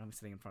right, whatever. I'm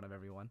sitting in front of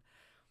everyone.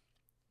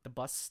 The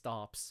bus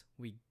stops.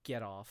 We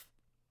get off.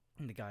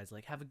 And the guy's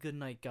like, "Have a good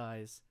night,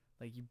 guys.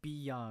 Like, you be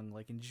young.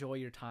 Like, enjoy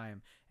your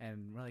time."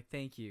 And we're like,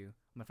 "Thank you."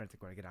 My friend's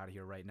like, "We're going to get out of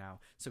here right now."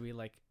 So we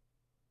like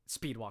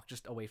speed walk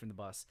just away from the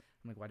bus.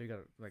 I'm like, "Why do we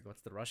gotta, like,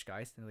 what's the rush,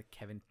 guys?" And they're like,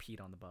 "Kevin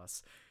peed on the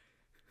bus."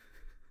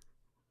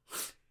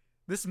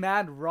 This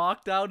man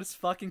rocked out his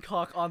fucking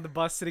cock on the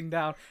bus sitting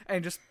down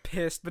and just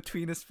pissed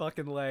between his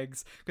fucking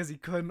legs because he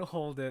couldn't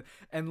hold it.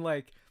 And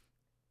like,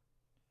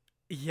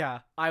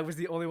 yeah, I was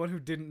the only one who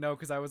didn't know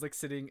because I was like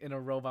sitting in a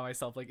row by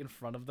myself, like in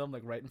front of them,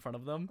 like right in front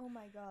of them. Oh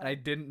my god. And I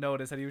didn't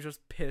notice that he was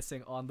just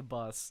pissing on the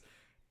bus.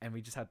 And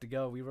we just had to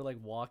go. We were like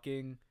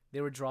walking.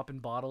 They were dropping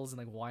bottles and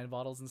like wine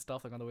bottles and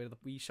stuff like on the way to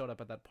we showed up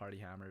at that party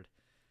hammered.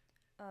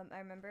 I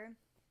remember.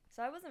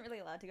 So I wasn't really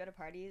allowed to go to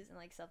parties and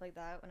like stuff like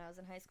that when I was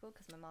in high school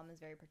because my mom is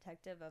very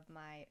protective of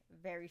my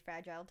very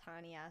fragile,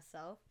 tiny ass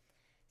self.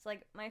 So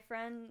like my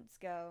friends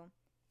go,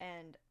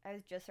 and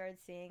I just started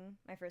seeing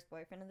my first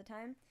boyfriend at the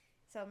time.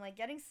 So I'm like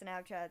getting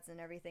Snapchats and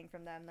everything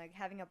from them, like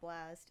having a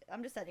blast.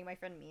 I'm just sending my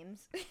friend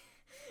memes.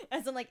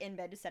 As I'm like in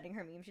bed just sending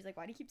her memes. She's like,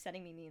 "Why do you keep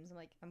sending me memes?" I'm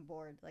like, "I'm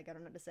bored. Like I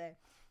don't know what to say."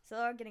 So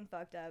they're all getting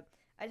fucked up.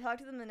 I talked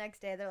to them the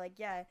next day. They're like,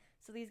 "Yeah,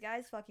 so these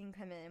guys fucking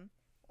come in.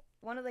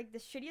 One of like the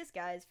shittiest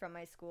guys from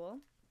my school.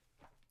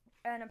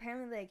 And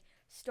apparently like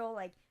stole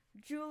like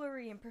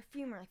jewelry and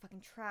perfume or like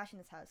fucking trash in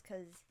this house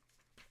because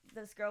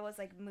this girl was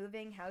like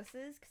moving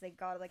houses because they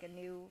got like a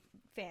new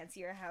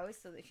fancier house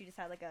so that she just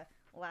had like a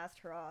last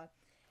hurrah.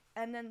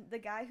 And then the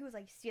guy who was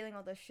like stealing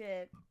all the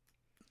shit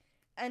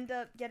ended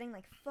up getting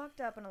like fucked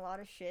up on a lot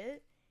of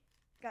shit.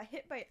 Got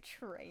hit by a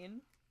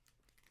train.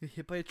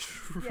 Hit by a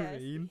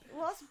train? Yes.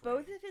 Lost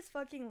both of his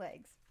fucking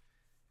legs.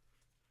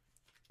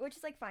 Which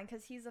is like fine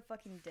because he's a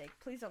fucking dick.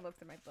 Please don't look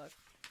through my book.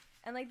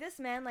 And like this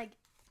man like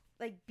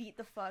beat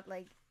the fuck,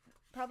 like,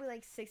 probably,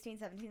 like, 16,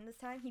 17 this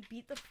time. He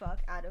beat the fuck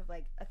out of,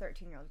 like, a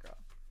 13-year-old girl.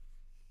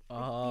 Like,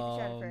 beat the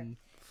shit out of her.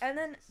 And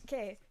then,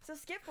 okay, so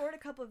skip forward a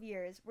couple of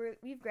years.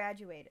 We've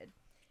graduated.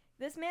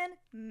 This man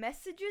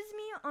messages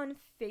me on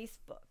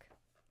Facebook.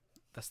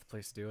 That's the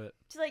place to do it.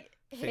 To, like,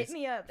 hit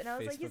me up. And I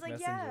was like, he's Facebook like,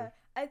 Messenger. "Yeah,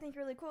 I think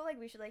you're really cool. Like,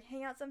 we should, like,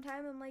 hang out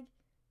sometime." I'm like,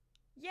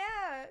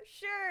 "Yeah,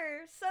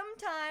 sure,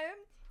 sometime."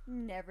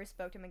 Never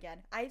spoke to him again.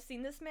 I've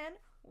seen this man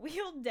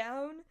wheel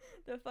down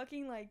the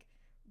fucking, like,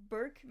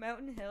 Burke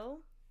Mountain Hill.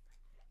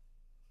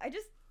 I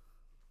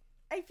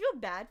feel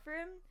bad for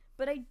him,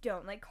 but I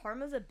don't. Like,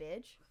 karma's a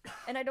bitch,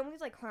 and I don't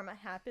believe, like, karma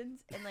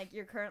happens in, like,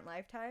 your current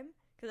lifetime,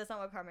 because that's not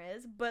what karma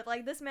is, but,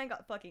 like, this man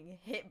got fucking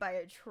hit by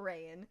a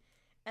train,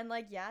 and,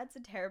 like, yeah, it's a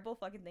terrible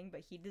fucking thing,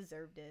 but he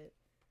deserved it.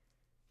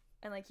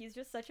 And, like, he's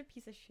just such a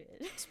piece of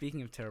shit.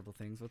 Speaking of terrible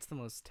things, what's the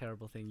most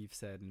terrible thing you've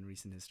said in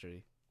recent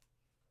history?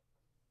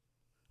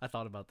 I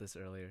thought about this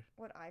earlier.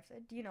 What I've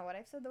said? Do you know what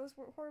I've said that was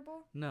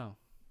horrible? No.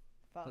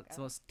 Fuck. What's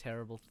the most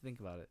terrible? Think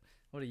about it.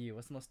 What are you?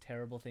 What's the most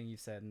terrible thing you've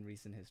said in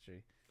recent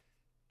history?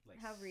 Like,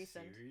 How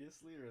recent?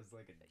 Seriously, or as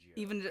like a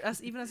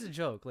joke? Even as a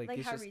joke, like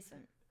it's how just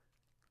recent?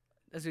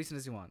 as recent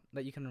as you want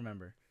that you can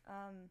remember.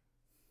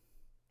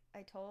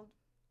 I told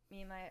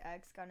me and my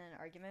ex got in an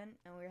argument,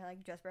 and we were,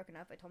 like, just broken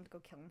up. I told him to go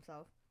kill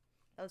himself.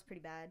 That was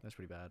pretty bad. That's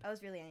pretty bad. I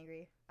was really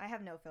angry. I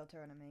have no filter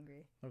when I'm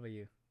angry. What about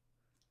you?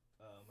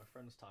 My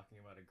friend was talking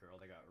about a girl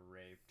that got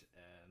raped,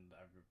 and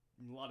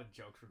a lot of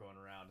jokes were going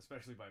around,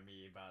 especially by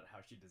me, about how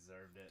she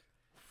deserved it.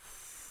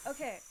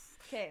 Okay.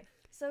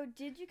 So,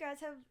 did you guys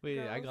have Wait,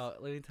 girls?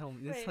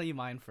 Let's tell you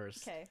mine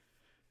first. Okay.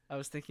 I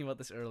was thinking about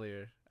this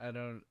earlier. I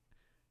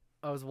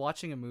was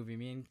watching a movie.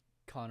 Me and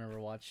Connor were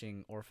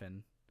watching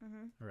Orphan,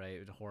 right? It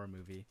was a horror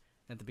movie.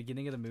 And at the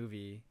beginning of the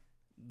movie,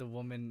 the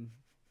woman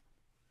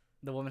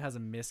has a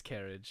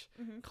miscarriage.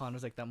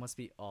 Connor's like, that must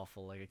be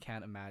awful. Like, I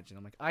can't imagine.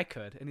 I'm like, I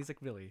could. And he's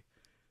like, really?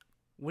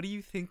 What do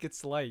you think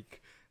it's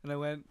like? And I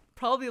went,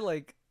 probably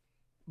like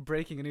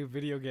breaking a new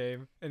video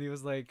game. And he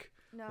was like,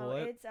 No, what?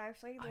 it's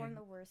actually one of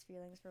the worst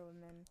feelings for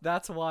women.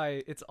 That's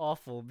why it's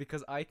awful,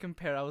 because I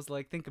was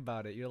like, think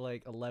about it. You're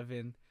like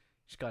 11,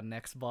 you got an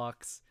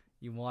Xbox,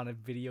 you want a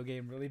video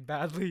game really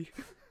badly.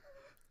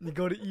 You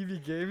go to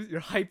EV Games,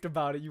 you're hyped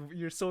about it.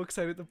 You're so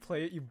excited to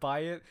play it. You buy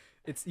it.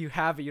 You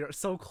have it. You're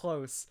so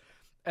close.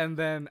 And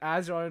then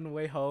as you're on the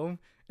way home,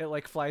 it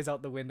like flies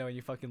out the window and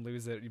you fucking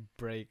lose it. It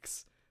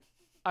breaks.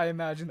 I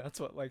imagine that's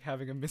what like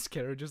having a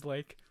miscarriage is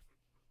like.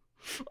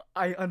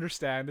 I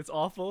understand. It's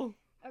awful.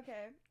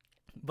 Okay.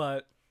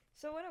 But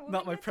so when a woman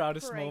not my gets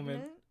proudest pregnant,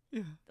 moment.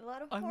 Yeah. A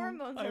lot of I'm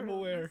hormones are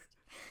aware. released.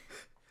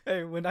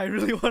 Hey, when I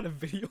really want a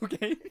video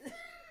game,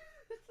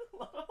 A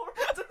lot of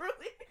hormones are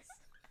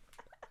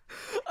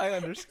released. I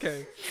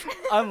understand.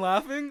 I'm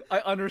laughing. I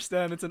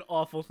understand it's an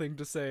awful thing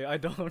to say. I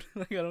don't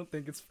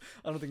think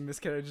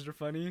miscarriages are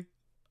funny.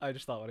 I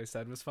just thought what I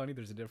said was funny.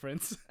 There's a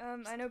difference.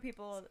 I know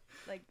people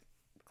like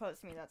close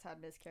to me that's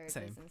had miscarriages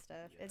Same. and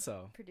stuff. It's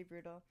So. pretty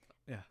brutal.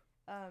 Yeah.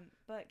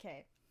 But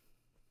okay.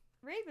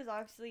 Rape is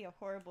obviously a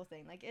horrible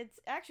thing. Like, it's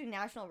actually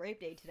National Rape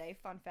Day today,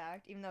 fun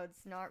fact, even though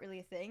it's not really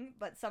a thing,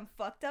 but some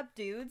fucked up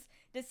dudes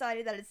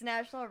decided that it's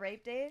National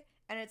Rape Day,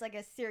 and it's like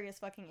a serious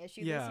fucking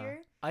issue this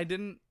year. I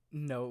didn't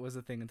know it was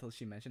a thing until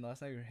she mentioned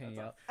last night. We were hanging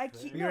out.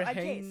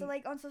 So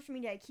like on social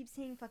media I keep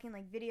seeing fucking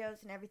like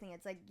videos and everything.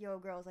 It's like, yo,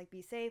 girls, like,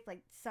 be safe.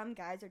 Like, some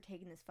guys are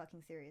taking this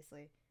fucking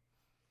seriously.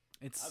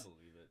 I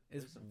believe it.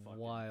 It's There's some fucking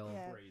wild.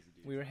 crazy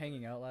dudes We were out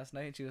hanging there. out last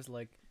night and she was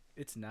like,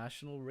 it's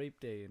National Rape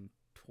Day in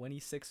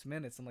 26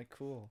 minutes. I'm like,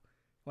 cool.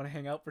 Want to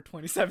hang out for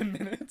 27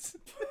 minutes?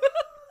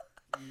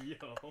 Yo.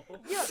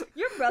 Yo,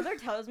 your brother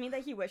tells me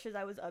that he wishes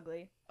I was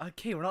ugly.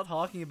 Okay, we're not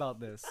talking about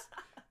this.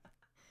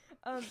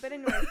 But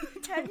anyway,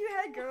 have you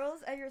had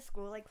girls at your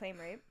school like claim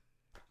rape?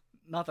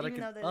 Not that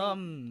Even I though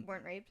can. they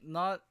weren't raped?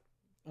 Not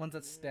ones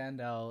that stand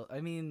out.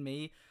 I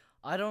mean,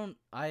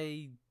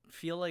 I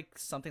feel like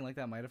something like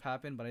that might have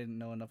happened, but I didn't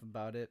know enough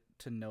about it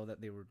to know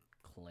that they were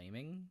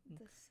claiming.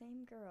 The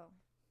same girl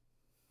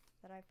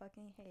that I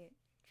fucking hate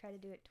tried to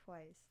do it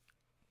twice.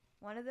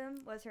 One of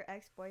them was her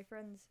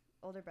ex-boyfriend's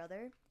older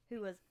brother,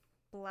 who was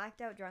blacked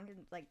out drunk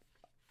and like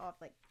off,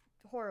 like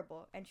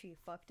horrible, and she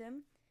fucked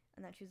him,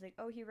 and then she was like,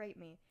 oh, he raped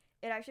me.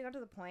 It actually got to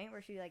the point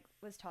where she like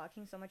was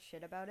talking so much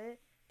shit about it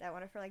that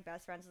one of her like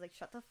best friends was like,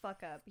 shut the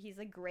fuck up. He's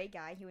a great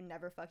guy. He would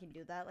never fucking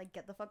do that. Like,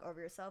 get the fuck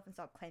over yourself and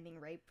stop claiming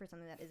rape for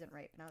something that isn't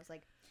rape. And I was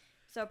like,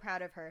 so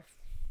proud of her.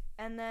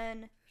 And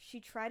then she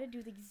tried to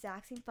do the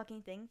exact same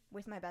fucking thing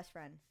with my best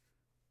friend.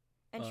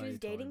 And she was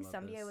dating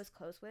somebody I was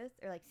close with,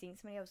 or like seeing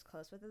somebody I was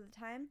close with at the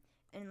time.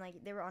 And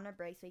like they were on a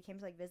break, so he came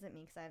to like visit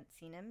me because I hadn't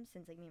seen him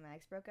since like me and my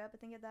ex broke up, I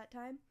think, at that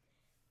time.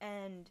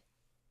 And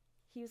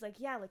he was like,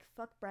 yeah, like,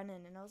 fuck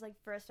Brennan. And I was like,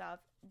 first off,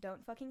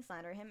 don't fucking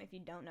slander him if you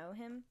don't know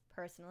him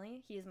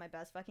personally. He is my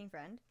best fucking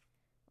friend.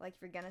 Like,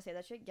 if you're gonna say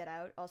that shit, get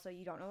out. Also,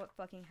 you don't know what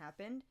fucking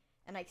happened.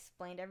 And I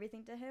explained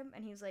everything to him,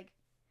 and he was like,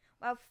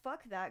 wow,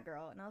 fuck that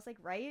girl. And I was like,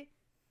 right?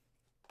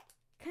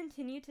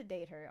 Continue to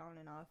date her on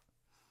and off.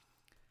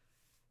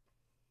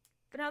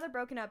 But now they're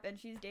broken up, and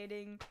she's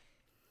dating...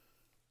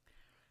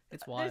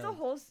 It's wild. There's a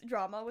whole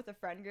drama with a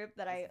friend group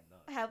that I That's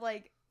nuts. have,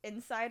 like,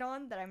 insight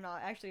on that I'm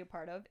not actually a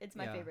part of. It's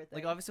my favorite thing.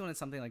 Like, obviously, when it's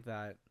something like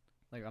that,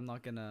 like, I'm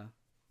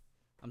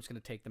just gonna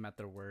take them at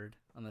their word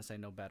unless I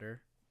know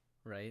better,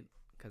 right?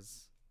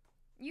 Because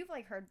You've,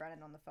 like, heard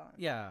Brennan on the phone.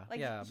 yeah, Like,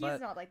 yeah, he's but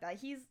not like that.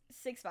 He's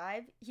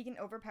 6'5". He can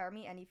overpower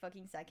me any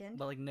fucking second.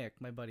 like Nick,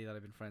 my buddy that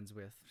I've been friends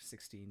with for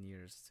 16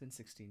 years. It's been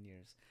 16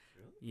 years.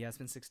 Really? Yeah, it's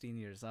been 16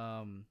 years.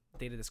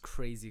 Dated this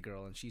crazy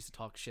girl, and she used to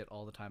talk shit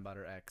all the time about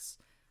her ex,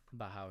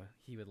 about how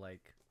he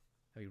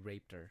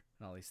raped her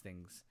and all these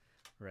things,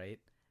 right?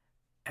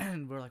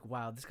 and we're like,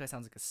 wow, this guy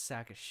sounds like a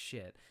sack of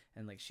shit,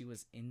 and like she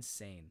was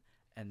insane.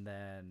 And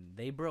then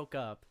they broke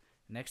up.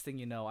 Next thing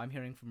you know, I'm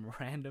hearing from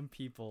random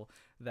people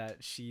that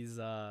she's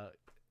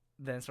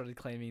then started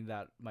claiming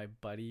that my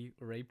buddy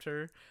raped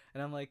her,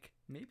 and I'm like,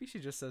 maybe she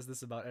just says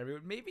this about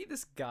everyone. Maybe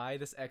this guy,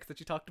 this ex that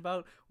you talked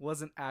about,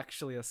 wasn't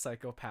actually a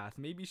psychopath.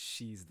 Maybe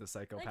she's the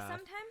psychopath. Like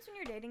sometimes when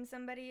you're dating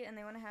somebody and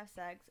they want to have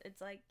sex, it's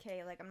like,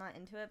 okay, like I'm not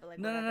into it, but like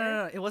No, whatever.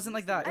 no. It wasn't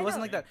like that. It I wasn't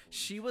know. like that.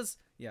 She was,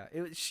 yeah.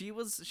 She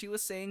was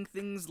saying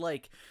things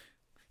like,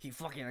 he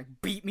fucking like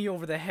beat me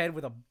over the head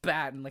with a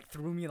bat and like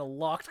threw me in a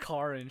locked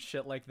car and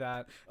shit like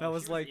that. And I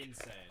was she like,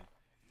 insane.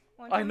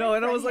 One I time know, my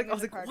and I friend was hit me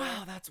like, with a car door.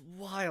 wow, that's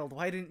wild.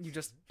 Why didn't you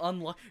just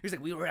unlock? He was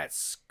like, we were at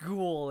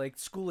school, like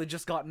school had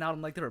just gotten out.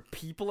 I'm like, there were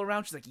people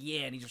around. She's like, yeah,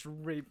 and he just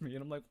raped me,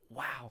 and I'm like,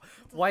 wow.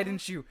 Why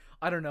didn't you?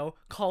 I don't know,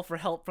 call for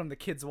help from the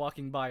kids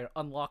walking by or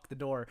unlock the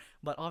door?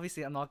 But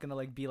obviously, I'm not gonna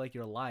like be like,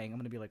 you're lying. I'm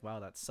gonna be like, wow,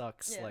 that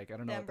sucks. Yeah, Like, I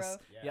don't know. damn, What to,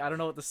 bro. yeah, I don't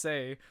know what to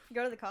say.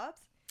 Go to the cops.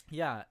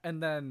 Yeah,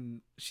 and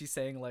then she's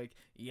saying like,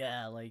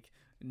 yeah, like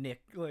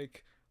Nick,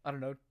 like I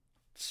don't know,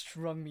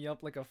 strung me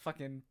up like a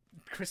fucking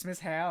Christmas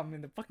ham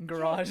in the fucking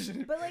garage.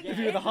 But like, Give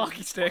you the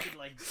hockey stick. Fucking,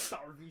 like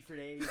starved me for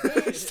days.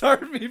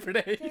 Starved me for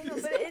days. okay, no,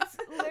 but it's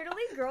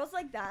literally girls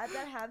like that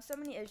have so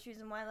many issues,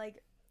 and why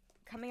like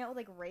coming out with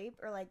like rape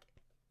or like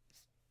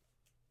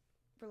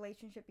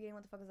relationship beating,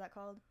 what the fuck is that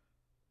called?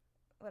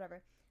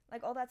 Whatever.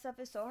 Like all that stuff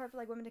is so hard for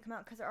like women to come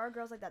out because there are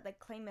girls like that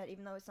claim it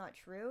even though it's not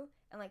true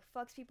and like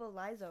fucks people's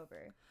lives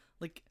over.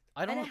 Like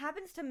I And don't, it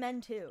happens to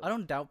men too. I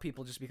don't doubt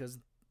people just because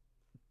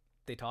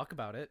they talk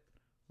about it,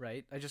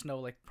 right? I just know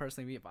like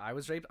personally, if I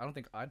was raped, I don't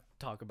think I'd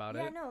talk about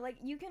Yeah, it. no, like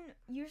you can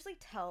usually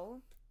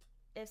tell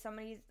if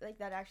somebody's like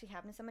that actually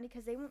happened to somebody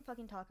because they won't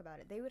fucking talk about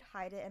it. They would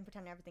hide it and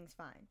pretend everything's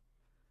fine.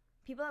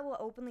 People that will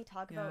openly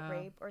talk about Yeah.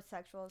 rape or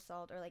sexual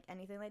assault or like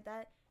anything like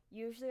that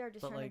usually are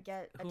just But trying like, to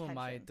get who attention. am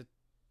I to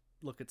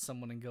look at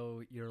someone and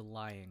go, "You're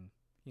lying"?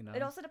 You know.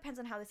 It also depends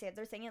on how they say it. If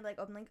they're saying it like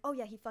openly, like, oh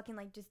yeah, he fucking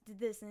like just did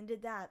this and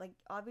did that. Like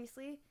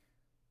obviously,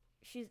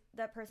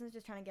 that person's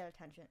just trying to get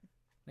attention.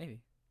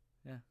 Maybe.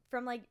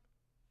 From like,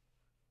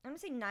 I'm gonna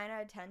say 9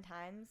 out of 10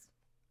 times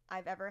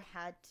I've ever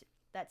had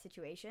that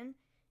situation,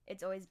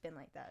 it's always been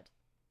like that.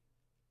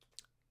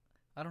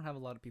 I don't have a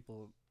lot of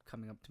people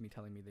coming up to me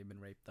telling me they've been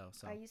raped though.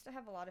 So. I used to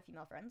have a lot of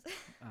female friends.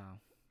 Oh,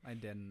 I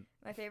didn't.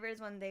 My favorite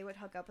is when they would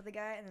hook up with a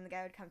guy and then the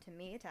guy would come to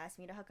me to ask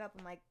me to hook up.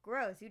 I'm like,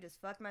 gross, you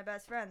just fucked my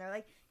best friend. They're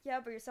like, yeah,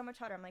 but you're so much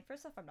hotter. I'm like,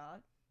 first off, I'm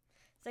not.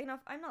 Second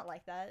off, I'm not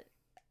like that.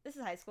 This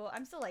is high school.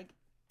 I'm still like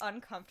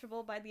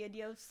uncomfortable by the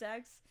idea of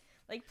sex.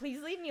 Like,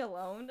 please leave me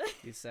alone.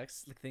 Dude,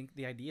 sex. Think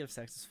the idea of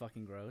sex is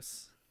fucking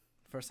gross.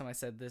 First time I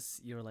said this,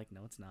 you were like,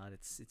 "No, it's not.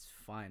 It's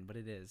fine," but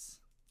it is.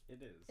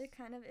 It is. It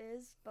kind of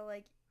is, but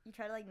like, you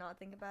try to like not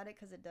think about it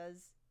because it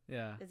does.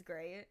 Yeah. It's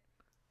great.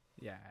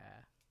 Yeah.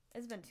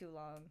 It's been too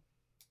long.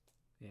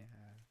 Yeah.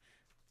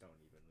 Don't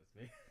even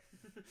with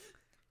me.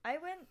 I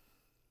went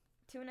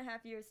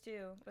 2.5 years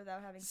too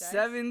without having sex.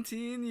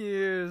 17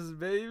 years,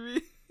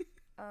 baby.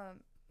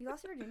 You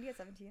lost your virginity at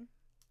 17.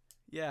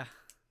 Yeah.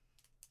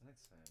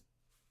 That's fine.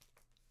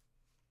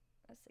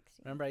 I was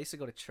 16. Remember, I used to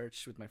go to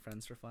church with my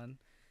friends for fun.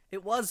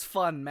 It was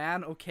fun,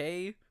 man.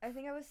 Okay. I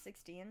think I was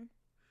 16.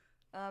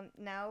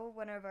 Now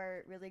one of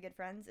our really good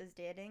friends is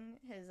dating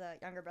his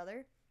younger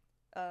brother.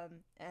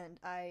 And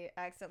I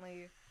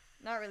accidentally,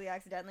 not really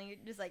accidentally,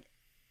 just like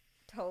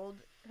told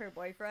her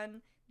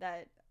boyfriend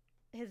that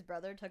his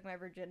brother took my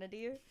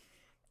virginity.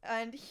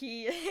 And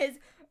his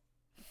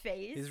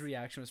face. His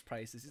reaction was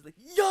priceless. He's like,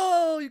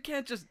 "Yo, you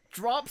can't just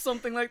drop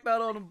something like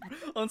that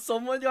on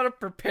someone. You gotta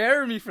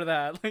prepare me for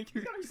that." Like,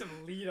 There's gotta be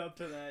some lead up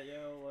to that,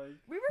 yo. Like,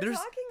 We were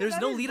talking there's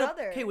about no his lead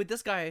brother. up. Okay, with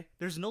this guy,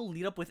 there's no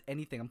lead up with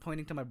anything. I'm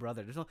pointing to my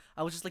brother.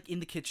 I was just like in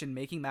the kitchen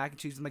making mac and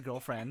cheese with my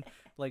girlfriend.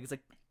 Like it's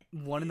like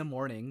 1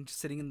 a.m, just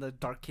sitting in the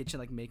dark kitchen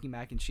like making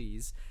mac and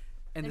cheese,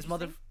 and this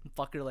Interesting.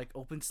 motherfucker like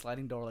opens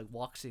sliding door, like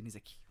walks in. He's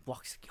like,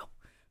 "Yo,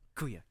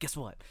 Kuya, guess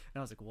what?" And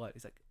I was like, "What?"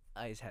 He's like,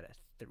 "I just had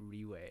a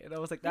 3-way," and I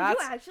was like, Did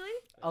 "That's." you actually?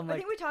 I'm I like,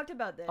 think we talked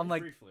about this. I'm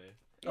like, briefly.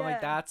 I'm like, Yeah.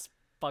 "That's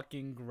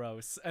fucking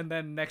gross." And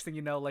then next thing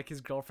you know, like his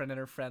girlfriend and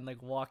her friend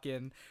like walk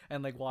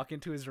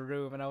into his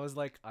room, and I was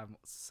like, I'm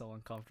so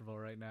uncomfortable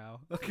right now.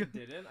 You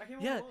didn't? I came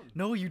Yeah, alone.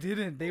 no, you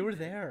didn't. They were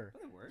there. No,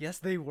 they weren't. Yes,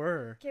 they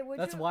were. Okay, would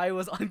That's you? why it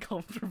was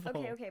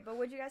uncomfortable. Okay, but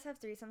would you guys have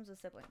threesomes with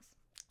siblings?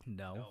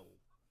 No. No.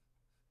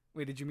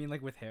 Wait, did you mean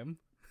like with him?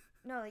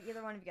 No, like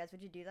either one of you guys.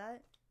 Would you do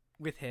that?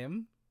 With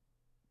him?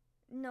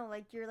 No,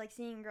 like you're like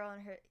seeing a girl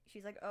and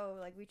she's like, oh,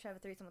 like we should have a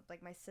threesome with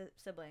like my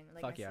sibling,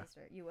 like Fuck my yeah.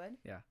 sister. You would?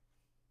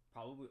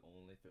 Probably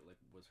only if it like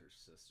was her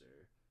sister.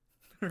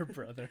 Her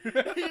brother. He's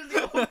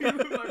the only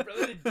with my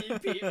brother to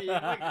DP me.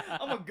 I'm like,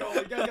 I'm gonna go.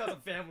 You guys got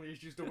some family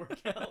issues to work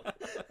out.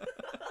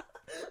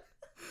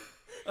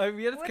 What are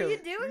you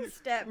doing,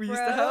 step we bro?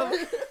 used to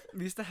have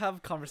we used to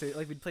have conversations,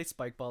 like we'd play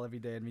spike ball every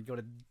day, and we'd go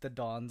to the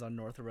Dons on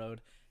North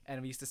Road,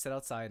 and we used to sit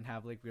outside and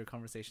have like weird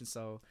conversations.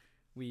 So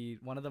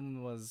one of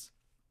them was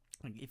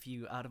like, if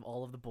you, out of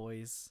all of the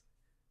boys,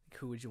 like,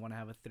 who would you want to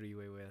have a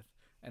 3-way with?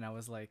 And I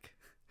was like,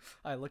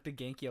 I looked at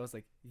Genki, I was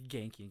like,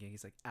 Genki, and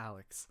Genki's like,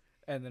 Alex.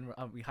 And then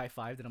we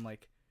high-fived, and I'm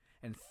like,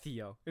 and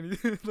Theo. And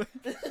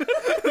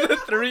the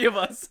three of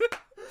us.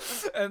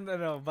 And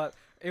no, but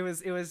it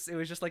was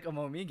just like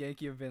me and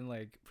Genki have been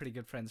like pretty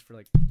good friends for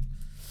like, I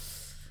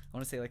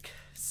want to say like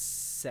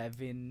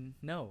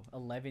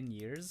 11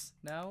 years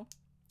now.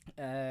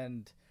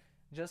 And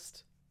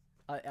just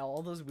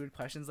all those weird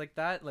questions like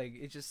that, like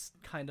it just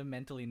kind of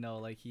mentally know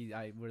like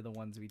we're the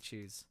ones we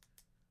choose.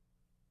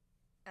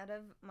 Out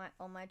of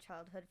all my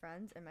childhood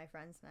friends and my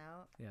friends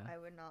now, Yeah. I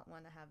would not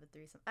want to have a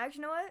threesome.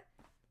 Actually, you know what?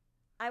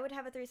 I would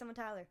have a threesome with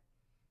Tyler.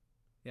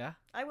 Yeah.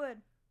 I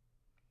would.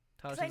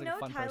 Tyler Because I seems know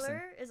like a fun Tyler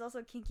person. is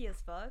also kinky as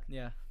fuck.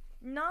 Yeah.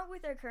 Not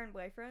with her current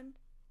boyfriend,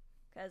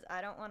 because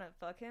I don't want to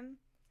fuck him.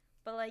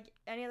 But like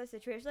any other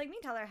situation, like me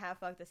and Tyler have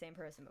fucked the same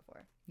person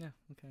before. Yeah.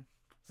 Okay.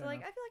 So Fair like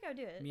enough. I feel like I would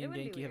do it. Me It and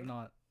wouldn't be Genki have weird.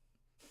 not.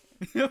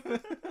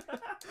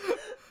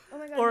 Oh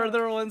my god. Or no.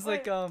 there were ones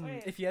like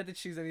Wait. if you had to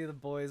choose any of the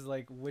boys,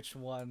 like which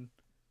one,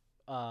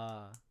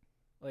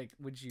 like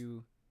which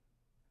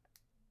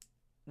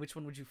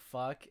one would you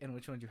fuck and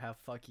which one would you have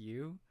fuck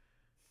you?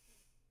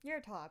 You're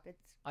a top.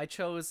 I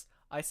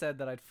said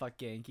that I'd fuck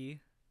Genki,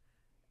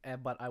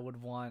 but I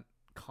would want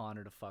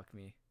Connor to fuck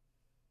me.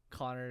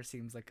 Connor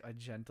seems like a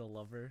gentle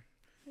lover,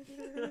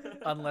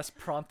 unless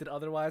prompted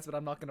otherwise. But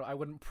I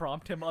wouldn't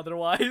prompt him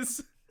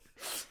otherwise.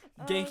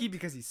 Genki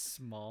because he's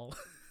small.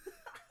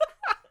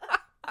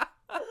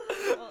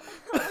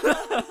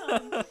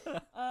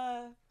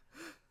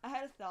 I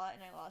had a thought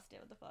and I lost it.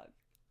 What the fuck?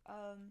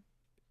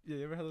 Yeah,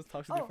 you ever had those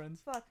talks with your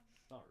friends? Fuck.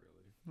 Not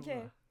really.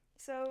 Okay,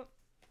 so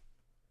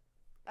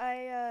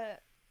I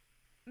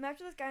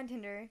matched with this guy on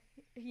Tinder.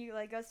 He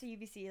like goes to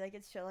UBC, like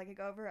it's chill. Like I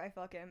go over, I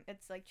fuck him.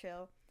 It's like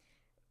chill,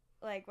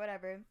 like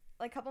whatever.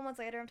 Like a couple months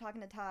later, I'm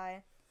talking to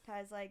Ty.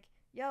 Ty's like,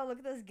 "Yo, look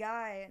at this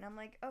guy," and I'm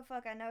like, "Oh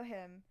fuck, I know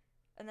him."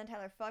 And then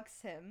Tyler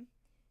fucks him,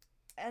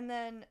 and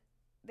then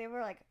they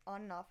were like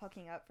on and off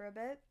hooking up for a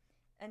bit.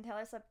 And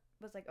Tyler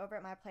was like over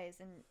at my place,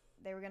 and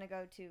they were gonna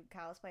go to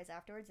Kyle's place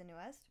afterwards in New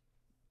West.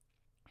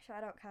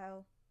 Shout out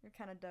Kyle, you're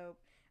kind of dope.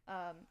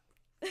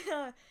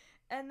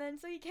 And then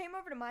so he came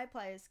over to my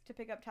place to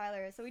pick up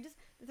Tyler. So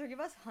the three of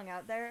us hung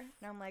out there,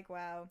 and I'm like,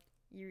 wow,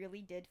 you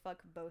really did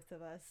fuck both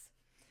of us.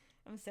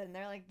 I'm sitting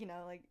there like,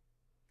 like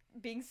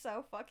being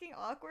so fucking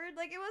awkward.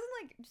 Like it wasn't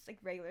like just like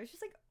regular, it's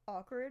just like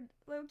awkward,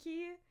 low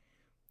key.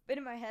 But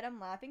in my head, I'm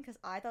laughing because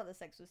I thought the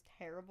sex was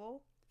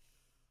terrible,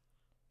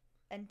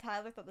 and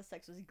Tyler thought the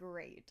sex was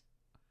great.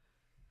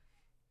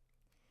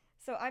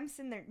 So I'm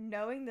sitting there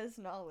knowing this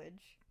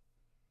knowledge,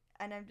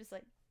 and I'm just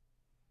like,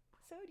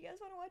 so do you guys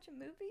want to watch a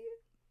movie?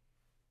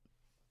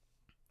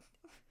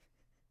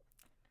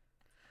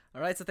 All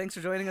right, so thanks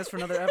for joining us for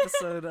another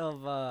episode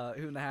of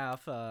Hoot and a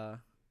Half.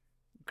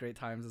 Great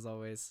times as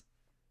always.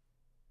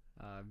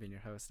 I've been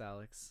your host,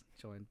 Alex,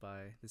 joined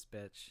by this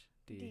bitch,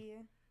 D.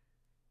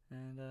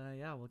 And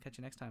yeah, we'll catch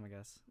you next time, I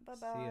guess. Bye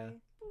See ya. bye.